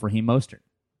yourself, Raheem Mostert,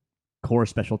 core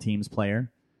special teams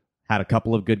player, had a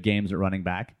couple of good games at running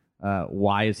back.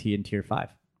 Why is he in Tier 5?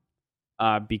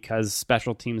 Because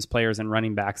special teams players and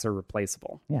running backs are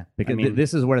replaceable. Yeah, because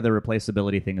this is where the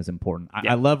replaceability thing is important.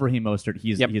 I love Raheem Mostert.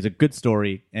 He's a good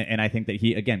story, and I think that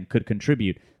he, again, could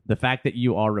contribute. The fact that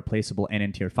you are replaceable and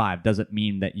in Tier 5 doesn't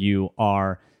mean that you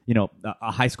are,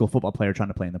 a high school football player trying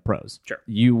to play in the pros. Sure.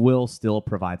 You will still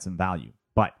provide some value,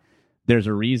 but there's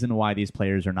a reason why these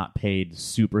players are not paid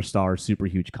superstar, super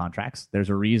huge contracts. There's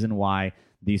a reason why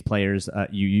these players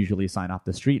you usually sign off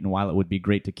the street, and while it would be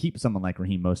great to keep someone like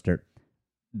Raheem Mostert,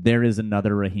 there is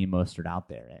another Raheem Mostert out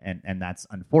there, and that's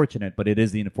unfortunate, but it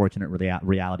is the unfortunate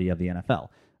reality of the NFL,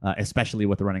 especially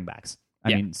with the running backs. I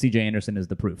mean, C.J. Anderson is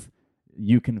the proof.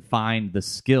 You can find the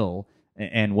skill,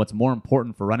 and what's more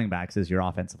important for running backs is your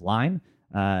offensive line,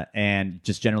 and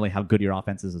just generally how good your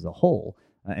offense is as a whole.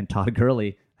 And Todd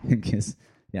Gurley, I think,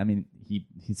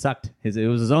 he sucked. It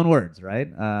was his own words,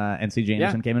 right? And C.J.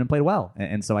 Anderson came in and played well.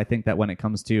 And so I think that when it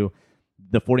comes to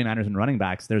the 49ers and running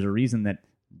backs, there's a reason that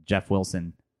Jeff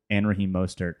Wilson and Raheem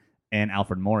Mostert and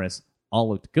Alfred Morris all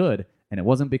looked good, and it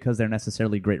wasn't because they're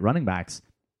necessarily great running backs.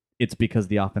 It's because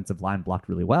the offensive line blocked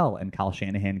really well, and Kyle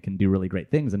Shanahan can do really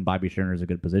great things, and Bobby Schurner is a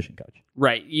good position coach.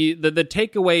 Right. The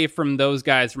takeaway from those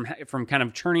guys, from kind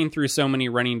of churning through so many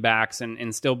running backs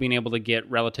and still being able to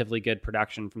get relatively good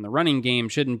production from the running game,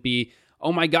 shouldn't be,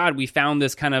 oh my God, we found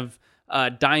this kind of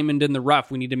diamond in the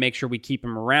rough, we need to make sure we keep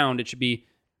him around. It should be,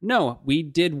 no, we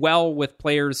did well with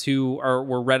players who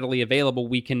were readily available.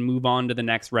 We can move on to the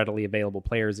next readily available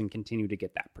players and continue to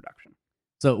get that production.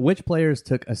 So which players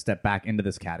took a step back into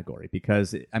this category?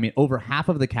 Because, over half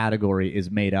of the category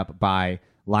is made up by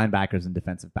linebackers and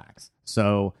defensive backs.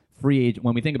 So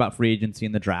when we think about free agency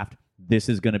in the draft, this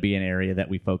is going to be an area that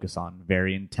we focus on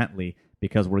very intently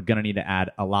because we're going to need to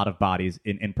add a lot of bodies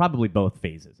in probably both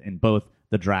phases, in both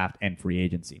the draft and free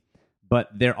agency. But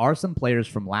there are some players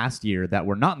from last year that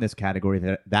were not in this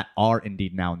category that are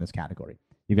indeed now in this category.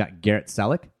 You've got Garrett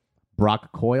Selleck,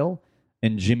 Brock Coyle,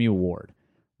 and Jimmy Ward.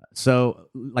 So,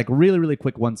 really, really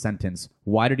quick one sentence.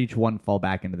 Why did each one fall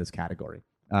back into this category?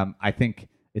 I think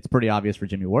it's pretty obvious for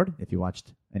Jimmy Ward. If you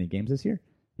watched any games this year,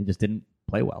 he just didn't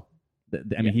play well.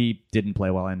 He didn't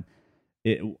play well. And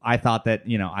I thought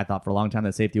for a long time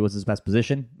that safety was his best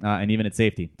position. And even at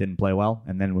safety, didn't play well.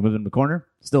 And then we moved him to corner,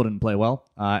 still didn't play well.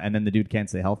 And then the dude can't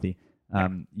stay healthy.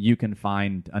 You can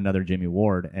find another Jimmy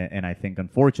Ward. And I think,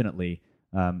 unfortunately,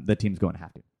 the team's going to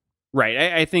have to.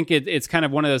 Right. I think it's kind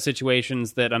of one of those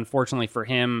situations that, unfortunately for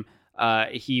him,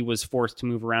 he was forced to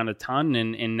move around a ton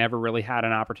and never really had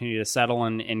an opportunity to settle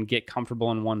and get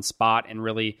comfortable in one spot and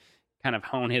really kind of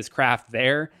hone his craft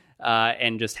there,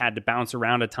 and just had to bounce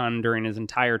around a ton during his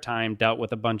entire time, dealt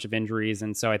with a bunch of injuries.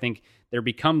 And so I think there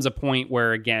becomes a point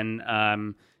where, again,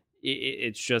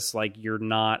 it's just like you're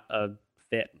not a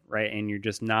fit, right? And you're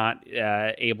just not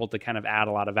able to kind of add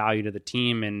a lot of value to the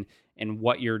team, and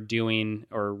what you're doing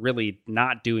or really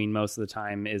not doing most of the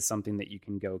time is something that you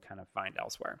can go kind of find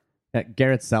elsewhere.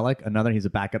 Garrett Selleck, he's a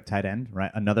backup tight end,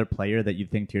 right? Another player that you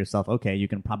think to yourself, okay, you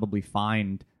can probably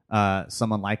find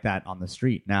someone like that on the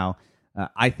street. Now,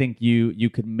 I think you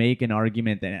could make an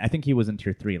argument that I think he was in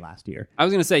tier 3 last year. I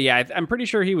was going to say, yeah, I'm pretty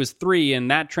sure he was 3,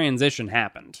 and that transition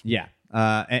happened. Yeah,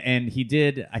 and he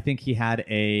did. I think he had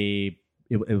a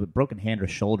broken hand or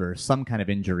shoulder, some kind of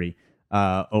injury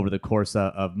over the course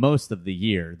of most of the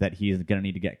year that he's going to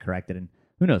need to get corrected. And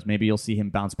who knows, maybe you'll see him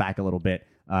bounce back a little bit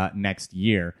next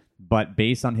year. But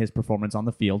based on his performance on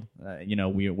the field,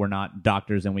 we're not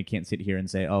doctors and we can't sit here and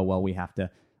say, oh, well, we have to.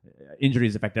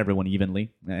 Injuries affect everyone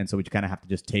evenly. And so we kind of have to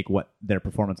just take what their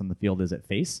performance on the field is at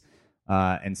face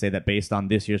and say that based on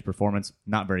this year's performance,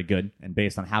 not very good. And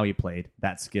based on how he played,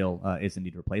 that skill is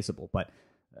indeed replaceable. But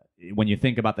when you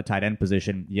think about the tight end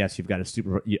position, yes, you've got a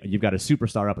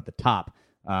superstar up at the top.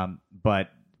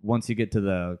 But once you get to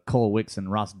the Cole Wicks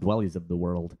and Ross Dwellys of the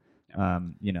world,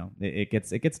 it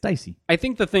gets dicey. I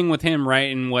think the thing with him,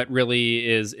 right, and what really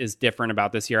is different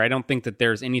about this year, I don't think that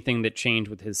there's anything that changed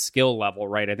with his skill level,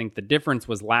 right? I think the difference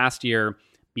was last year,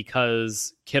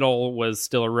 because Kittle was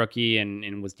still a rookie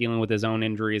and was dealing with his own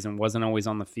injuries and wasn't always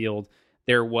on the field.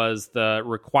 There was the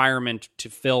requirement to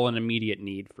fill an immediate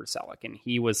need for Selleck, and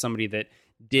he was somebody that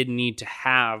did need to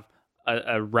have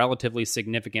a relatively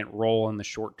significant role in the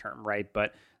short term, right?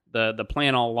 But the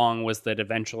plan all along was that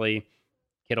eventually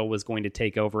Kittle was going to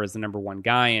take over as the number one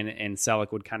guy, and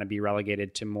Selleck would kind of be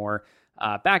relegated to more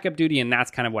backup duty, and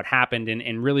that's kind of what happened.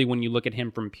 And really, when you look at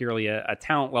him from purely a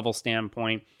talent level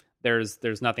standpoint,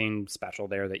 there's nothing special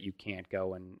there that you can't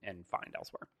go and find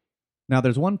elsewhere. Now,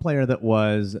 there's one player that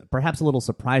was perhaps a little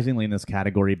surprisingly in this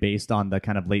category based on the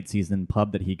kind of late season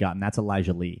pub that he got, and that's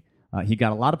Elijah Lee. He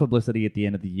got a lot of publicity at the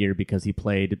end of the year because he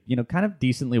played, kind of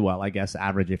decently well, I guess,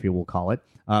 average if you will call it.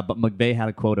 But McVay had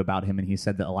a quote about him, and he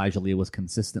said that Elijah Lee was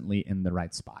consistently in the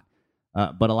right spot.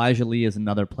 But Elijah Lee is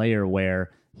another player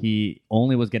where he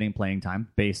only was getting playing time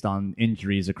based on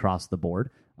injuries across the board.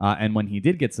 And when he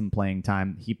did get some playing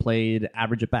time, he played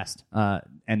average at best.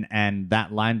 And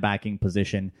that linebacking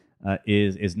position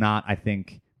is not, I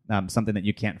think, something that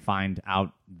you can't find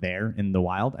out there in the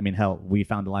wild. I mean, hell, we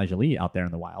found Elijah Lee out there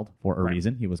in the wild for a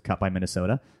reason. He was cut by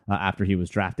Minnesota after he was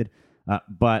drafted.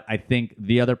 But I think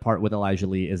the other part with Elijah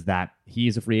Lee is that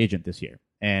he's a free agent this year.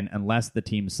 And unless the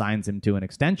team signs him to an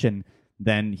extension,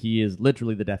 then he is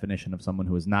literally the definition of someone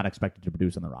who is not expected to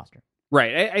produce on the roster.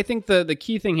 Right. I think the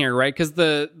key thing here, right, because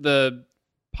the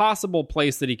possible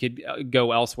place that he could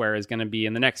go elsewhere is going to be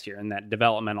in the next year, in that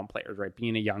developmental players, right,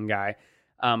 being a young guy.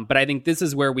 But I think this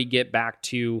is where we get back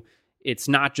to, it's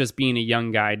not just being a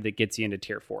young guy that gets you into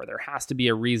tier 4. There has to be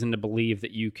a reason to believe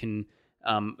that you can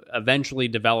eventually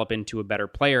develop into a better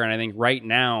player. And I think right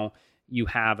now you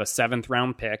have a 7th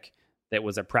round pick that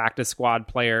was a practice squad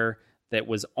player that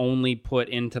was only put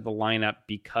into the lineup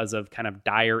because of kind of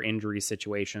dire injury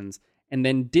situations, and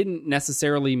then didn't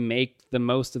necessarily make the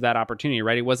most of that opportunity,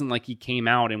 right? It wasn't like he came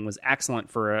out and was excellent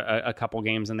for a couple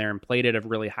games in there and played at a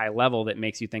really high level that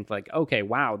makes you think like, okay,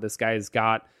 wow, this guy's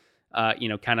got,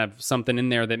 kind of something in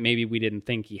there that maybe we didn't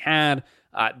think he had.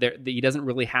 He doesn't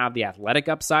really have the athletic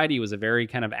upside. He was a very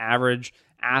kind of average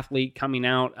athlete coming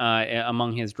out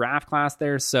among his draft class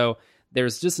there. So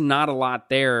there's just not a lot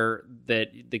there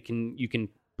that you can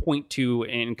point to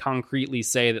and concretely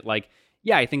say that, like,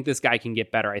 yeah, I think this guy can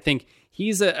get better. I think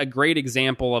he's a great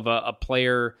example of a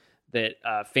player that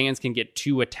fans can get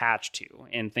too attached to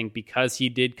and think because he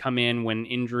did come in when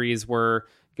injuries were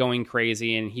going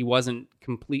crazy and he wasn't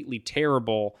completely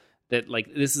terrible, that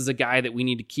like this is a guy that we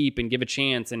need to keep and give a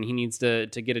chance, and he needs to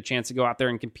get a chance to go out there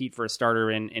and compete for a starter.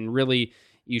 And really,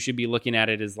 you should be looking at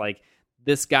it as like,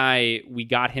 this guy, we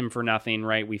got him for nothing,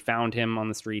 right? We found him on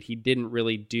the street. He didn't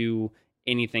really do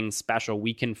anything special.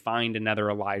 We can find another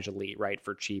Elijah Lee, right,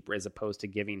 for cheap, as opposed to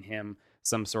giving him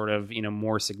some sort of,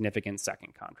 more significant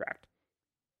second contract.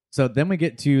 So then we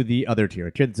get to the other tier,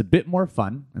 a tier that's a bit more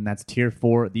fun, and that's tier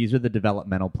 4. These are the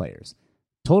developmental players.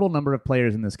 Total number of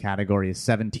players in this category is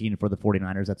 17 for the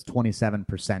 49ers. That's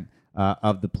 27%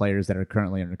 of the players that are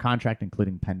currently under contract,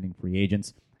 including pending free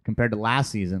agents. Compared to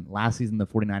last season, the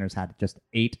 49ers had just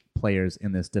 8 players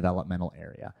in this developmental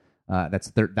area.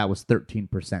 That was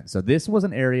 13%. So this was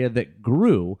an area that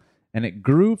grew, and it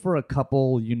grew for a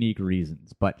couple unique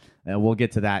reasons. But we'll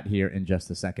get to that here in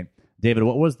just a second. David,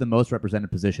 what was the most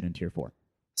represented position in Tier 4?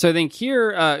 So I think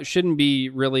here shouldn't be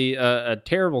really a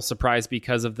terrible surprise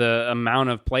because of the amount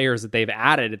of players that they've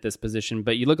added at this position.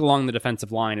 But you look along the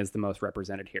defensive line is the most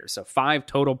represented here. So 5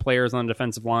 total players on the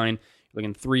defensive line. You're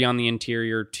looking 3 on the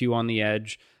interior, 2 on the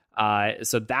edge.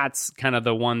 So that's kind of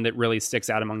the one that really sticks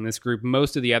out among this group.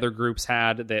 Most of the other groups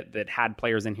that had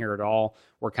players in here at all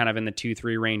were kind of in the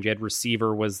 2-3 range. Ed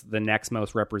receiver was the next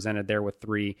most represented there with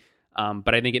 3.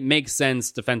 But I think it makes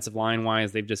sense defensive line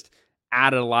wise. They've just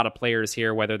added a lot of players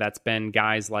here, whether that's been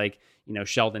guys like,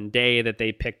 Sheldon Day that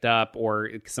they picked up, or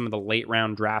some of the late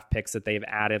round draft picks that they've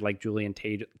added, like Julian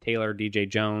Taylor, DJ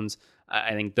Jones.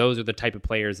 I think those are the type of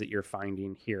players that you're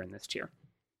finding here in this tier.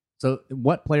 So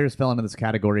what players fell into this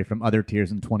category from other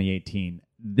tiers in 2018?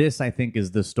 This, I think, is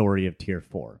the story of Tier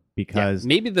 4, because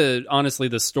maybe honestly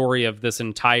the story of this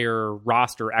entire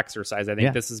roster exercise. I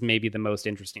think this is maybe the most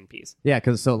interesting piece. Yeah,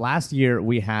 because so last year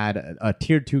we had a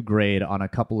Tier 2 grade on a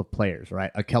couple of players,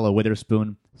 right? Akella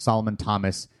Witherspoon, Solomon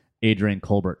Thomas, Adrian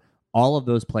Colbert. All of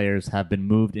those players have been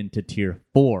moved into Tier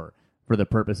 4 for the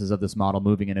purposes of this model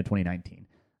moving into 2019.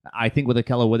 I think with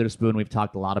Akella Witherspoon, we've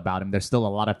talked a lot about him. There's still a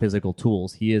lot of physical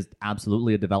tools. He is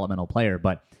absolutely a developmental player,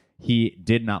 but he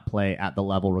did not play at the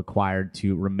level required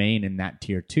to remain in that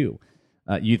Tier 2.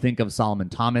 You think of Solomon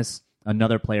Thomas,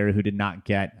 another player who did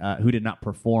not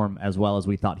perform as well as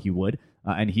we thought he would,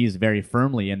 and he's very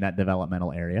firmly in that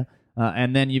developmental area.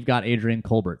 And then you've got Adrian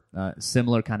Colbert,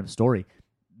 similar kind of story.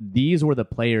 These were the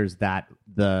players that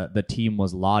the team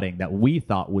was lauding, that we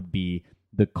thought would be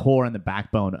the core and the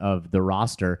backbone of the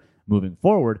roster moving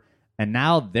forward. And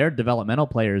now they're developmental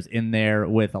players in there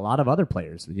with a lot of other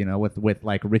players, with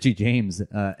like Richie James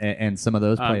and some of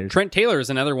those players. Trent Taylor is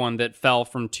another one that fell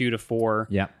from 2 to 4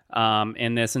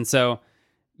 in this. And so,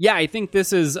 I think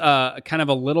this is kind of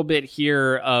a little bit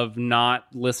here of not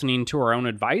listening to our own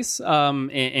advice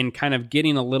and kind of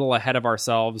getting a little ahead of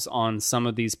ourselves on some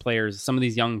of these players, some of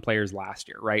these young players last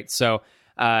year, right? So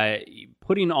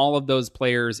putting all of those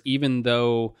players, even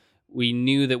though we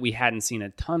knew that we hadn't seen a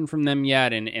ton from them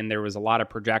yet, and there was a lot of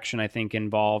projection, I think,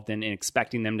 involved in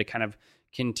expecting them to kind of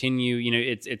continue.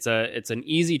 It's an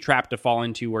easy trap to fall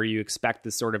into where you expect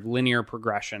this sort of linear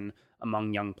progression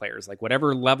among young players. Like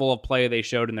whatever level of play they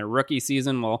showed in their rookie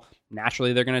season, well,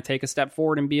 naturally they're going to take a step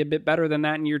forward and be a bit better than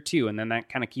that in year 2, and then that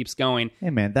kind of keeps going.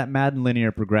 Hey man, that Madden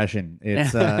linear progression,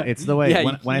 it's the way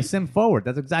when I sim forward,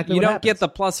 that's exactly what happens. You don't get the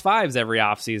 +5s every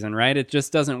offseason, right? It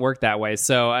just doesn't work that way.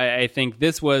 So I think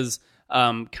this was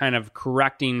kind of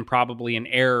correcting probably an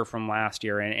error from last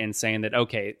year and saying that,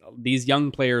 okay, these young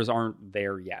players aren't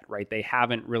there yet, right? They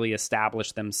haven't really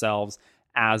established themselves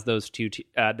as those Tier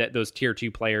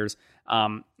 2 players.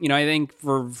 I think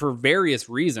for various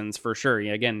reasons, for sure.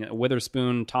 Again,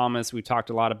 Witherspoon, Thomas, we've talked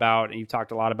a lot about, and you've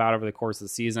talked a lot about over the course of the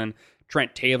season.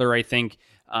 Trent Taylor, I think,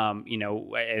 I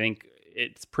think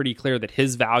it's pretty clear that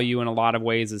his value in a lot of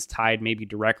ways is tied maybe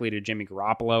directly to Jimmy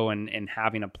Garoppolo and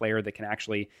having a player that can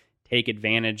actually take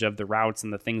advantage of the routes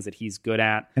and the things that he's good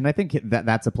at. And I think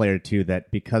that's a player too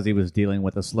that, because he was dealing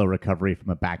with a slow recovery from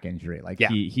a back injury,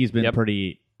 he's been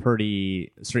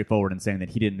pretty straightforward in saying that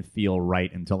he didn't feel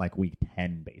right until like week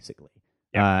 10 basically.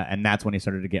 And that's when he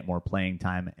started to get more playing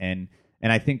time, and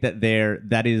I think that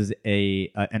that is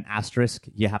an asterisk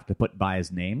you have to put by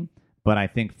his name. But I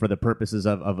think for the purposes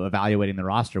of evaluating the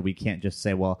roster, we can't just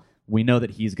say, well, we know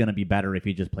that he's going to be better if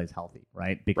he just plays healthy,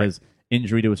 right? Because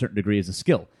injury to a certain degree is a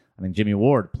skill. I think Jimmy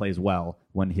Ward plays well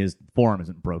when his forearm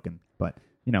isn't broken, but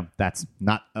that's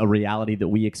not a reality that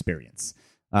we experience.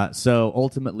 So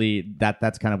ultimately,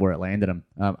 that's kind of where it landed him.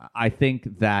 I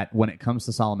think that when it comes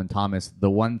to Solomon Thomas, the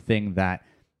one thing that's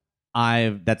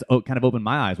kind of opened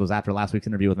my eyes was after last week's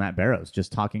interview with Matt Barrows,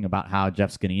 just talking about how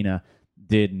Jeff Scanina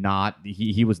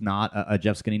he was not a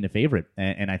Jeff Scanina favorite,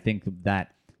 and I think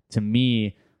that, to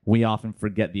me, we often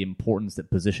forget the importance that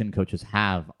position coaches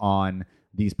have on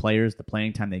these players, the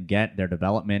playing time they get, their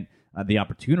development, the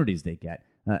opportunities they get.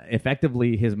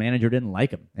 Effectively, his manager didn't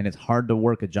like him, and it's hard to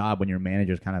work a job when your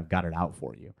manager's kind of got it out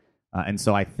for you. And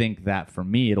so I think that for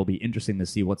me, it'll be interesting to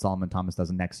see what Solomon Thomas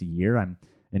does next year. I'm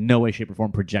in no way, shape, or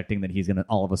form projecting that he's going to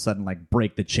all of a sudden like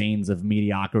break the chains of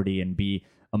mediocrity and be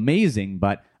amazing,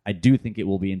 but I do think it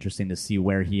will be interesting to see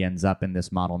where he ends up in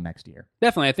this model next year.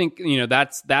 Definitely. I think,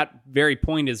 that very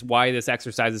point is why this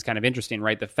exercise is kind of interesting,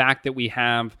 right? The fact that we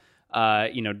have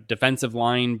defensive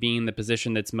line being the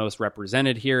position that's most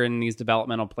represented here in these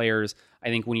developmental players. I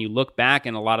think when you look back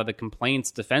and a lot of the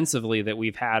complaints defensively that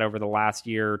we've had over the last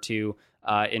year or two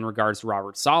in regards to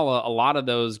Robert Saleh, a lot of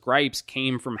those gripes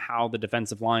came from how the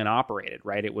defensive line operated,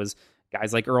 right? It was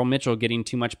guys like Earl Mitchell getting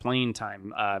too much playing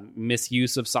time,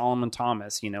 misuse of Solomon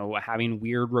Thomas, having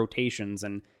weird rotations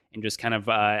and just kind of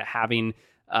having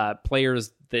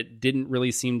players that didn't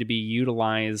really seem to be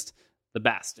utilized the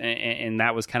best. And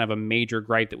that was kind of a major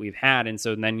gripe that we've had. And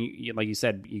so then, like you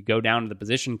said, you go down to the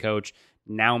position coach,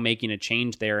 now making a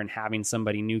change there and having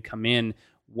somebody new come in.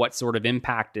 What sort of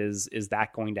impact is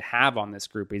that going to have on this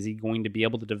group? Is he going to be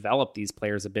able to develop these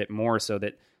players a bit more so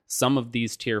that some of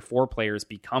these tier 4 players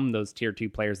become those tier 2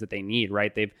 players that they need,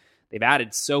 right? They've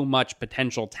added so much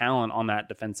potential talent on that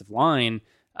defensive line,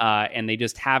 and they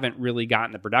just haven't really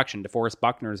gotten the production. DeForest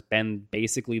Buckner's been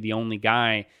basically the only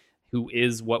guy who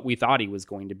is what we thought he was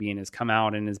going to be and has come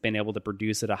out and has been able to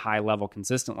produce at a high level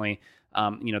consistently.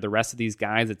 The rest of these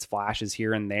guys, it's flashes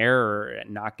here and there, or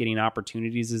not getting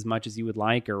opportunities as much as you would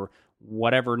like, or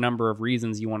whatever number of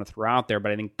reasons you want to throw out there.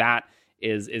 But I think that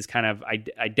is kind of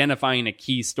identifying a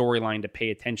key storyline to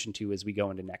pay attention to as we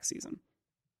go into next season.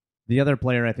 The other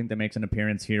player I think that makes an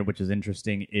appearance here, which is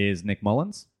interesting, is Nick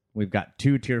Mullins. We've got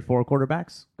 2 tier 4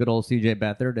 quarterbacks, good old CJ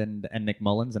Beathard and Nick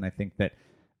Mullins, and I think that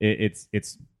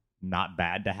it's not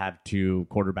bad to have 2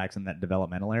 quarterbacks in that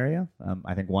developmental area.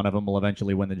 I think one of them will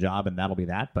eventually win the job, and that'll be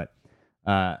that. But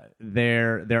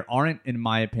there aren't, in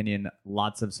my opinion,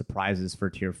 lots of surprises for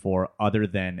Tier 4 other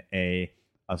than a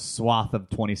swath of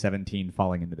 2017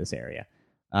 falling into this area.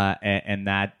 And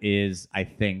that is, I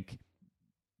think,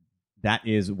 that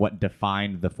is what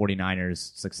defined the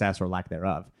 49ers' success or lack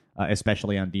thereof,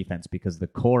 especially on defense, because the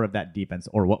core of that defense,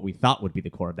 or what we thought would be the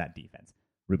core of that defense,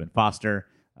 Reuben Foster,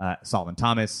 Solomon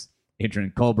Thomas,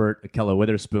 Adrian Colbert, Akello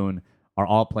Witherspoon, are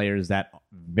all players that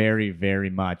very, very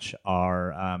much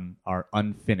are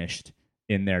unfinished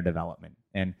in their development.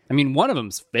 And I mean, one of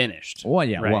them's finished. Well,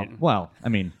 yeah. Right? Well, I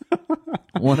mean,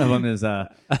 one of them is a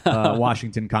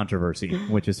Washington controversy,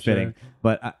 which is fitting. Sure.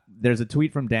 But there's a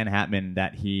tweet from Dan Hatman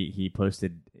that he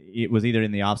posted. It was either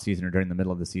in the offseason or during the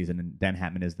middle of the season. And Dan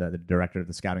Hatman is the director of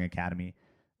the Scouting Academy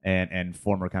and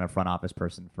former kind of front office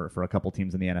person for a couple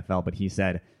teams in the NFL. But he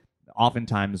said,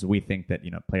 oftentimes we think that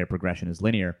player progression is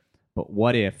linear. But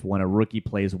what if when a rookie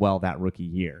plays well that rookie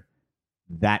year,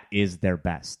 that is their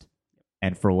best?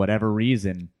 And for whatever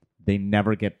reason, they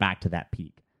never get back to that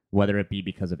peak, whether it be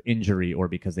because of injury or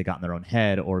because they got in their own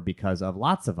head or because of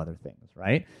lots of other things,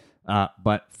 right?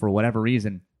 But for whatever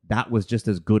reason, that was just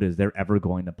as good as they're ever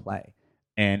going to play.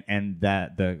 And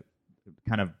that the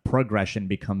kind of progression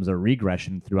becomes a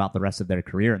regression throughout the rest of their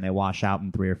career, and they wash out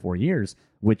in 3 or 4 years,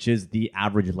 which is the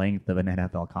average length of an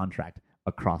NFL contract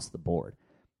across the board.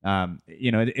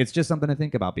 It's just something to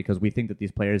think about, because we think that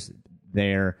these players,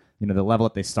 the level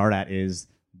that they start at is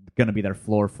going to be their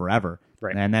floor forever.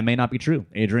 Right. And that may not be true.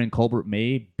 Adrian Colbert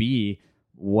may be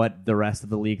what the rest of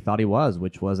the league thought he was,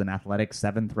 which was an athletic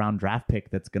 7th round draft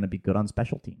pick that's going to be good on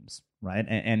special teams, right?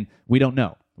 And we don't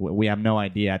know. We have no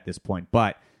idea at this point,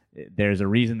 but there's a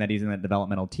reason that he's in that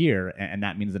developmental tier, and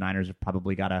that means the Niners have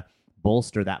probably got to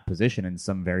bolster that position in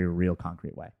some very real,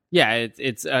 concrete way. Yeah,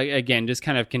 it's again, just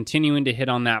kind of continuing to hit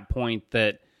on that point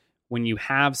that when you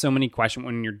have so many questions,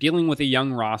 when you're dealing with a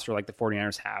young roster like the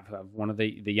 49ers have one of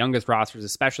the youngest rosters,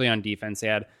 especially on defense, they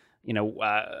had,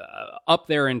 up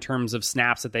there in terms of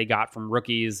snaps that they got from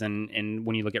rookies, and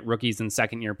when you look at rookies and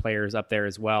second-year players up there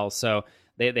as well. So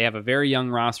they have a very young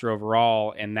roster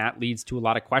overall, and that leads to a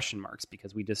lot of question marks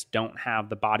because we just don't have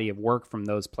the body of work from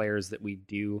those players that we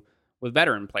do with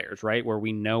veteran players, right? Where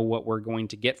we know what we're going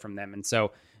to get from them. And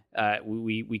so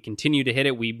we continue to hit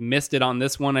it. We missed it on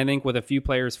this one, I think, with a few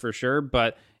players for sure,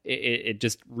 but it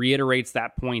just reiterates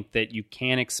that point that you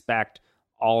can't expect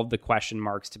all of the question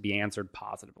marks to be answered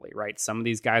positively, right? Some of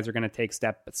these guys are going to take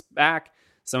steps back.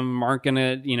 Some of them aren't going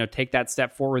to, take that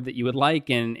step forward that you would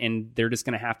like, and they're just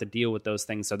going to have to deal with those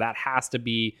things. So that has to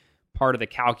be part of the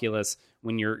calculus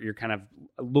when you're kind of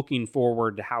looking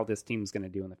forward to how this team's going to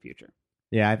do in the future.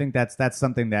 Yeah, I think that's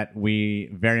something that we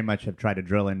very much have tried to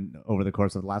drill in over the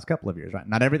course of the last couple of years, right?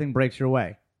 Not everything breaks your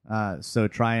way. So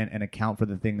try and account for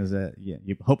the things that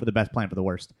you hope for the best, plan for the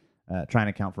worst. Try and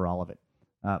account for all of it.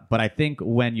 But I think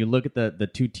when you look at the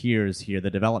 2 tiers here, the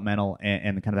developmental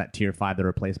and kind of that tier 5, the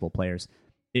replaceable players,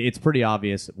 it's pretty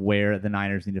obvious where the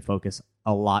Niners need to focus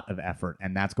a lot of effort,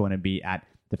 and that's going to be at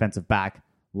defensive back,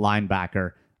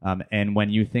 linebacker, and when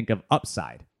you think of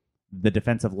upside, the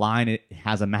defensive line, it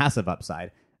has a massive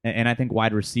upside. And I think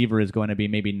wide receiver is going to be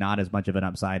maybe not as much of an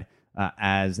upside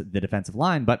as the defensive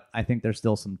line, but I think there's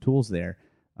still some tools there.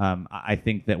 I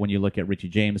think that when you look at Richie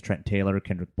James, Trent Taylor,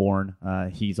 Kendrick Bourne,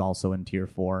 he's also in tier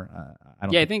 4.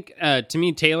 I think to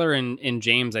me, Taylor and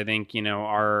James, I think,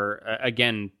 are,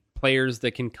 again, players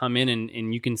that can come in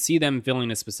and you can see them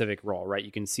filling a specific role, right?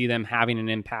 You can see them having an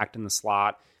impact in the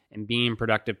slot and being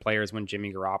productive players when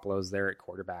Jimmy Garoppolo's there at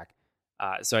quarterback.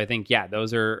 So I think,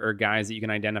 those are guys that you can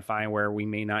identify where we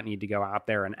may not need to go out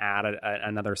there and add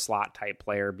another slot type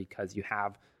player because you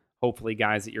have hopefully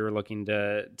guys that you're looking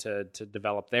to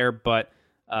develop there. But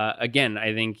again,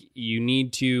 I think you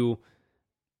need to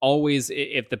always,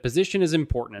 if the position is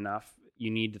important enough, you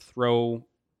need to throw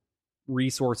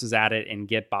resources at it and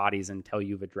get bodies until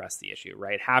you've addressed the issue,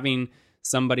 right? Having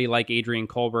somebody like Adrian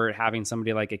Colbert, having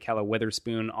somebody like Akella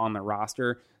Witherspoon on the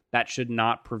roster, that should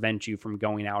not prevent you from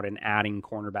going out and adding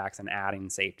cornerbacks and adding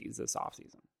safeties this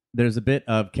offseason. There's a bit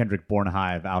of Kendrick Bourne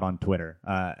hive out on Twitter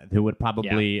who would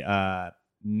probably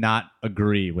not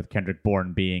agree with Kendrick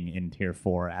Bourne being in tier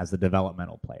 4 as a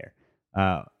developmental player.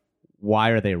 Why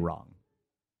are they wrong?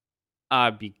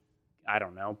 I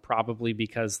don't know, probably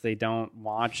because they don't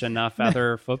watch enough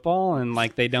other football and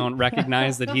they don't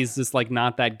recognize that he's just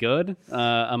not that good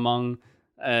among,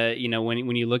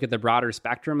 when you look at the broader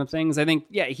spectrum of things. I think,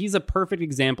 he's a perfect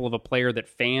example of a player that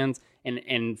fans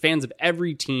and fans of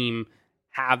every team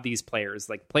have these players,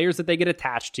 players that they get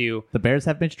attached to. The Bears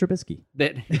have Mitch Trubisky.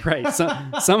 Right. So,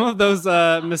 some of those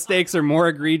mistakes are more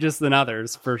egregious than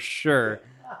others, for sure.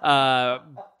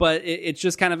 But it's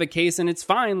just kind of a case, and it's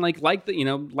fine. Like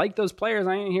those players,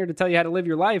 I ain't here to tell you how to live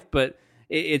your life, but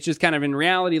it's just kind of in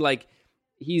reality,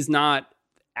 he's not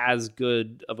as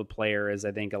good of a player as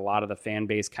I think a lot of the fan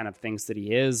base kind of thinks that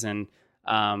he is. And,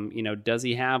 does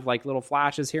he have little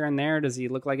flashes here and there? Does he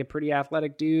look like a pretty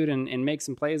athletic dude and make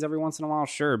some plays every once in a while?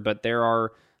 Sure. But there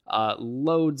are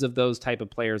loads of those type of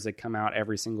players that come out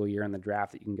every single year in the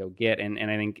draft that you can go get. And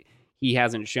I think he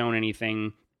hasn't shown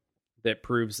anything that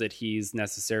proves that he's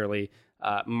necessarily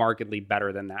markedly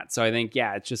better than that. So I think,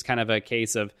 it's just kind of a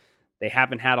case of they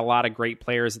haven't had a lot of great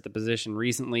players at the position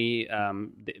recently.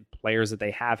 The players that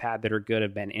they have had that are good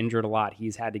have been injured a lot.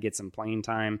 He's had to get some playing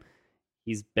time.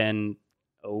 He's been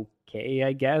okay,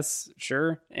 I guess.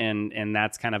 Sure. And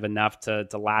that's kind of enough to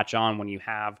latch on when you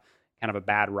have kind of a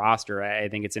bad roster. I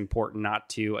think it's important not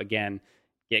to, again,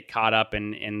 get caught up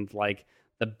in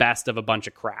the best of a bunch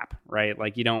of crap, right?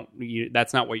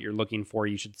 That's not what you're looking for.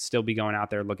 You should still be going out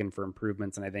there looking for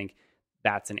improvements. And I think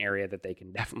that's an area that they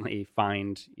can definitely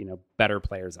find, better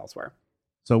players elsewhere.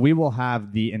 So we will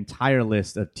have the entire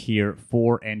list of tier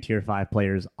 4 and tier 5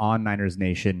 players on Niners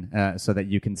Nation so that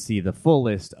you can see the full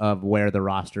list of where the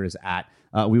roster is at.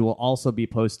 We will also be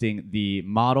posting the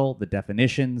model, the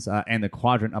definitions, and the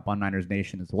quadrant up on Niners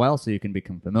Nation as well, so you can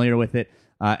become familiar with it.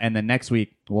 And then next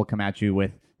week, we'll come at you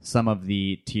with some of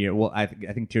the tier, I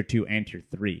think tier 2 and tier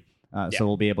 3. So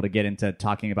we'll be able to get into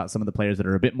talking about some of the players that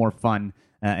are a bit more fun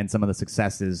and some of the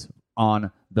successes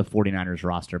on the 49ers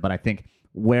roster. But I think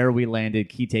where we landed,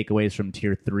 key takeaways from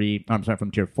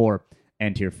from tier 4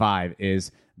 and tier 5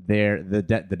 is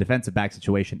the defensive back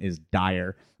situation is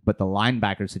dire, but the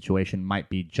linebacker situation might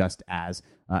be just as.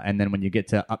 And then when you get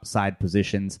to upside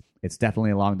positions, it's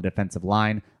definitely along the defensive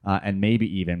line and maybe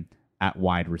even at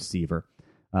wide receiver.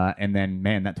 And then,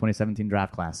 man, that 2017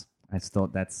 draft class,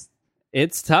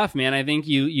 it's tough, man. I think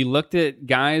you looked at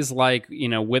guys like,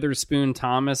 Witherspoon,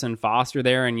 Thomas, and Foster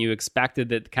there, and you expected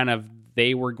that kind of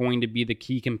they were going to be the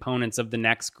key components of the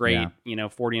next great,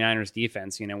 49ers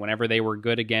defense. Whenever they were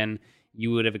good again,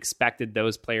 you would have expected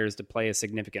those players to play a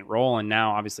significant role. And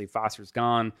now, obviously, Foster's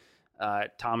gone.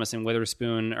 Thomas and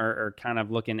Witherspoon are kind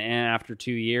of looking after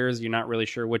 2 years. You're not really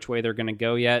sure which way they're going to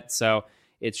go yet. So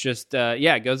it's just,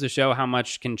 it goes to show how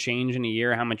much can change in a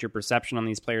year, how much your perception on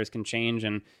these players can change.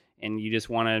 And you just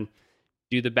want to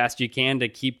do the best you can to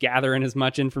keep gathering as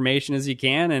much information as you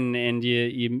can, and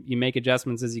you make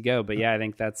adjustments as you go. But I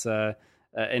think that's an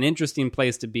interesting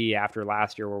place to be after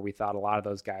last year, where we thought a lot of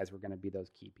those guys were going to be those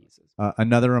key pieces.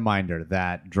 Another reminder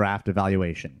that draft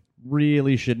evaluation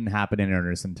really shouldn't happen in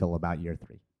earnest until about year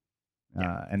 3.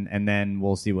 And then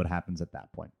we'll see what happens at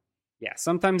that point. Yeah,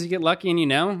 sometimes you get lucky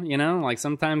and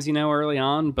sometimes early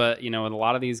on, but with a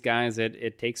lot of these guys,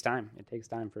 it takes time. It takes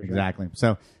time for sure. Exactly.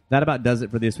 So that about does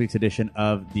it for this week's edition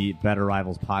of the Better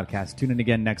Rivals podcast. Tune in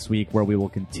again next week, where we will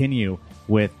continue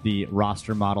with the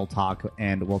roster model talk,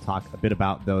 and we'll talk a bit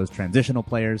about those transitional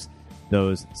players,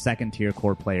 those second-tier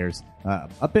core players,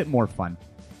 a bit more fun.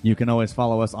 You can always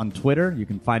follow us on Twitter. You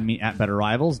can find me at Better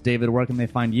Rivals. David, where can they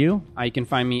find you? You can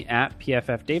find me at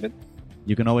PFF David.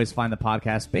 You can always find the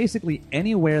podcast basically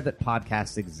anywhere that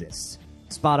podcasts exist.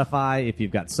 Spotify, if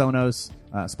you've got Sonos.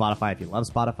 Spotify, if you love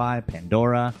Spotify.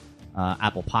 Pandora.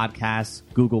 Apple Podcasts,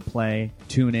 Google Play,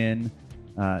 TuneIn,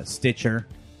 Stitcher,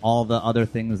 all the other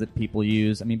things that people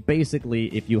use. I mean, basically,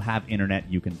 if you have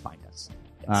internet, you can find us.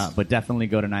 But definitely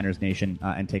go to Niners Nation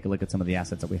and take a look at some of the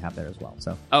assets that we have there as well.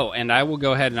 So, and I will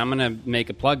go ahead and I'm going to make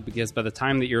a plug, because by the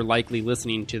time that you're likely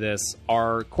listening to this,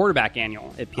 our quarterback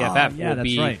annual at PFF will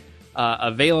be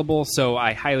available. So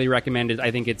I highly recommend it.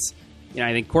 I think it's,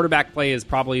 I think quarterback play is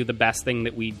probably the best thing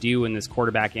that we do, and this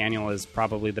quarterback annual is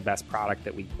probably the best product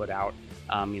that we put out.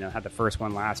 Had the first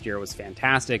one last year. It was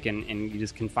fantastic, and you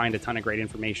just can find a ton of great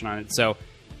information on it. So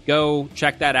go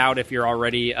check that out if you're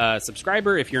already a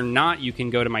subscriber. If you're not, you can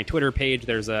go to my Twitter page.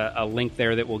 There's a link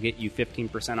there that will get you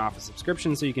 15% off a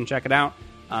subscription, so you can check it out.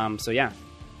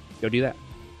 Go do that.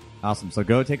 Awesome. So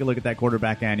go take a look at that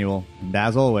quarterback annual. And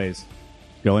as always,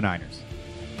 go Niners.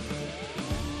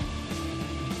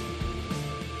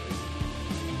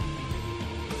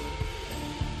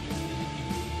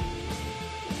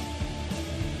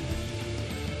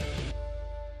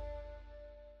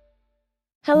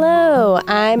 Hello,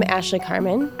 I'm Ashley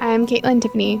Carmen. I'm Caitlin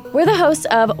Tiffany. We're the hosts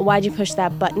of Why'd You Push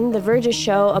That Button, the Verge's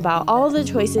show about all the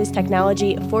choices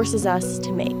technology forces us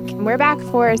to make. And we're back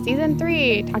for season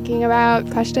 3, talking about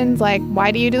questions like,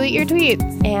 why do you delete your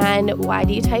tweets? And why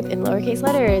do you type in lowercase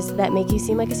letters that make you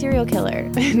seem like a serial killer?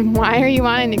 And why are you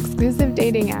on an exclusive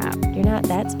dating app? You're not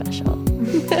that special.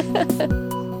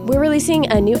 We're releasing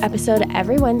a new episode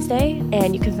every Wednesday,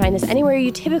 and you can find us anywhere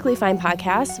you typically find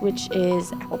podcasts, which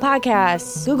is Apple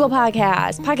Podcasts, Google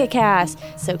Podcasts, Pocket Casts.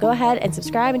 So go ahead and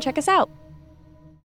subscribe and check us out.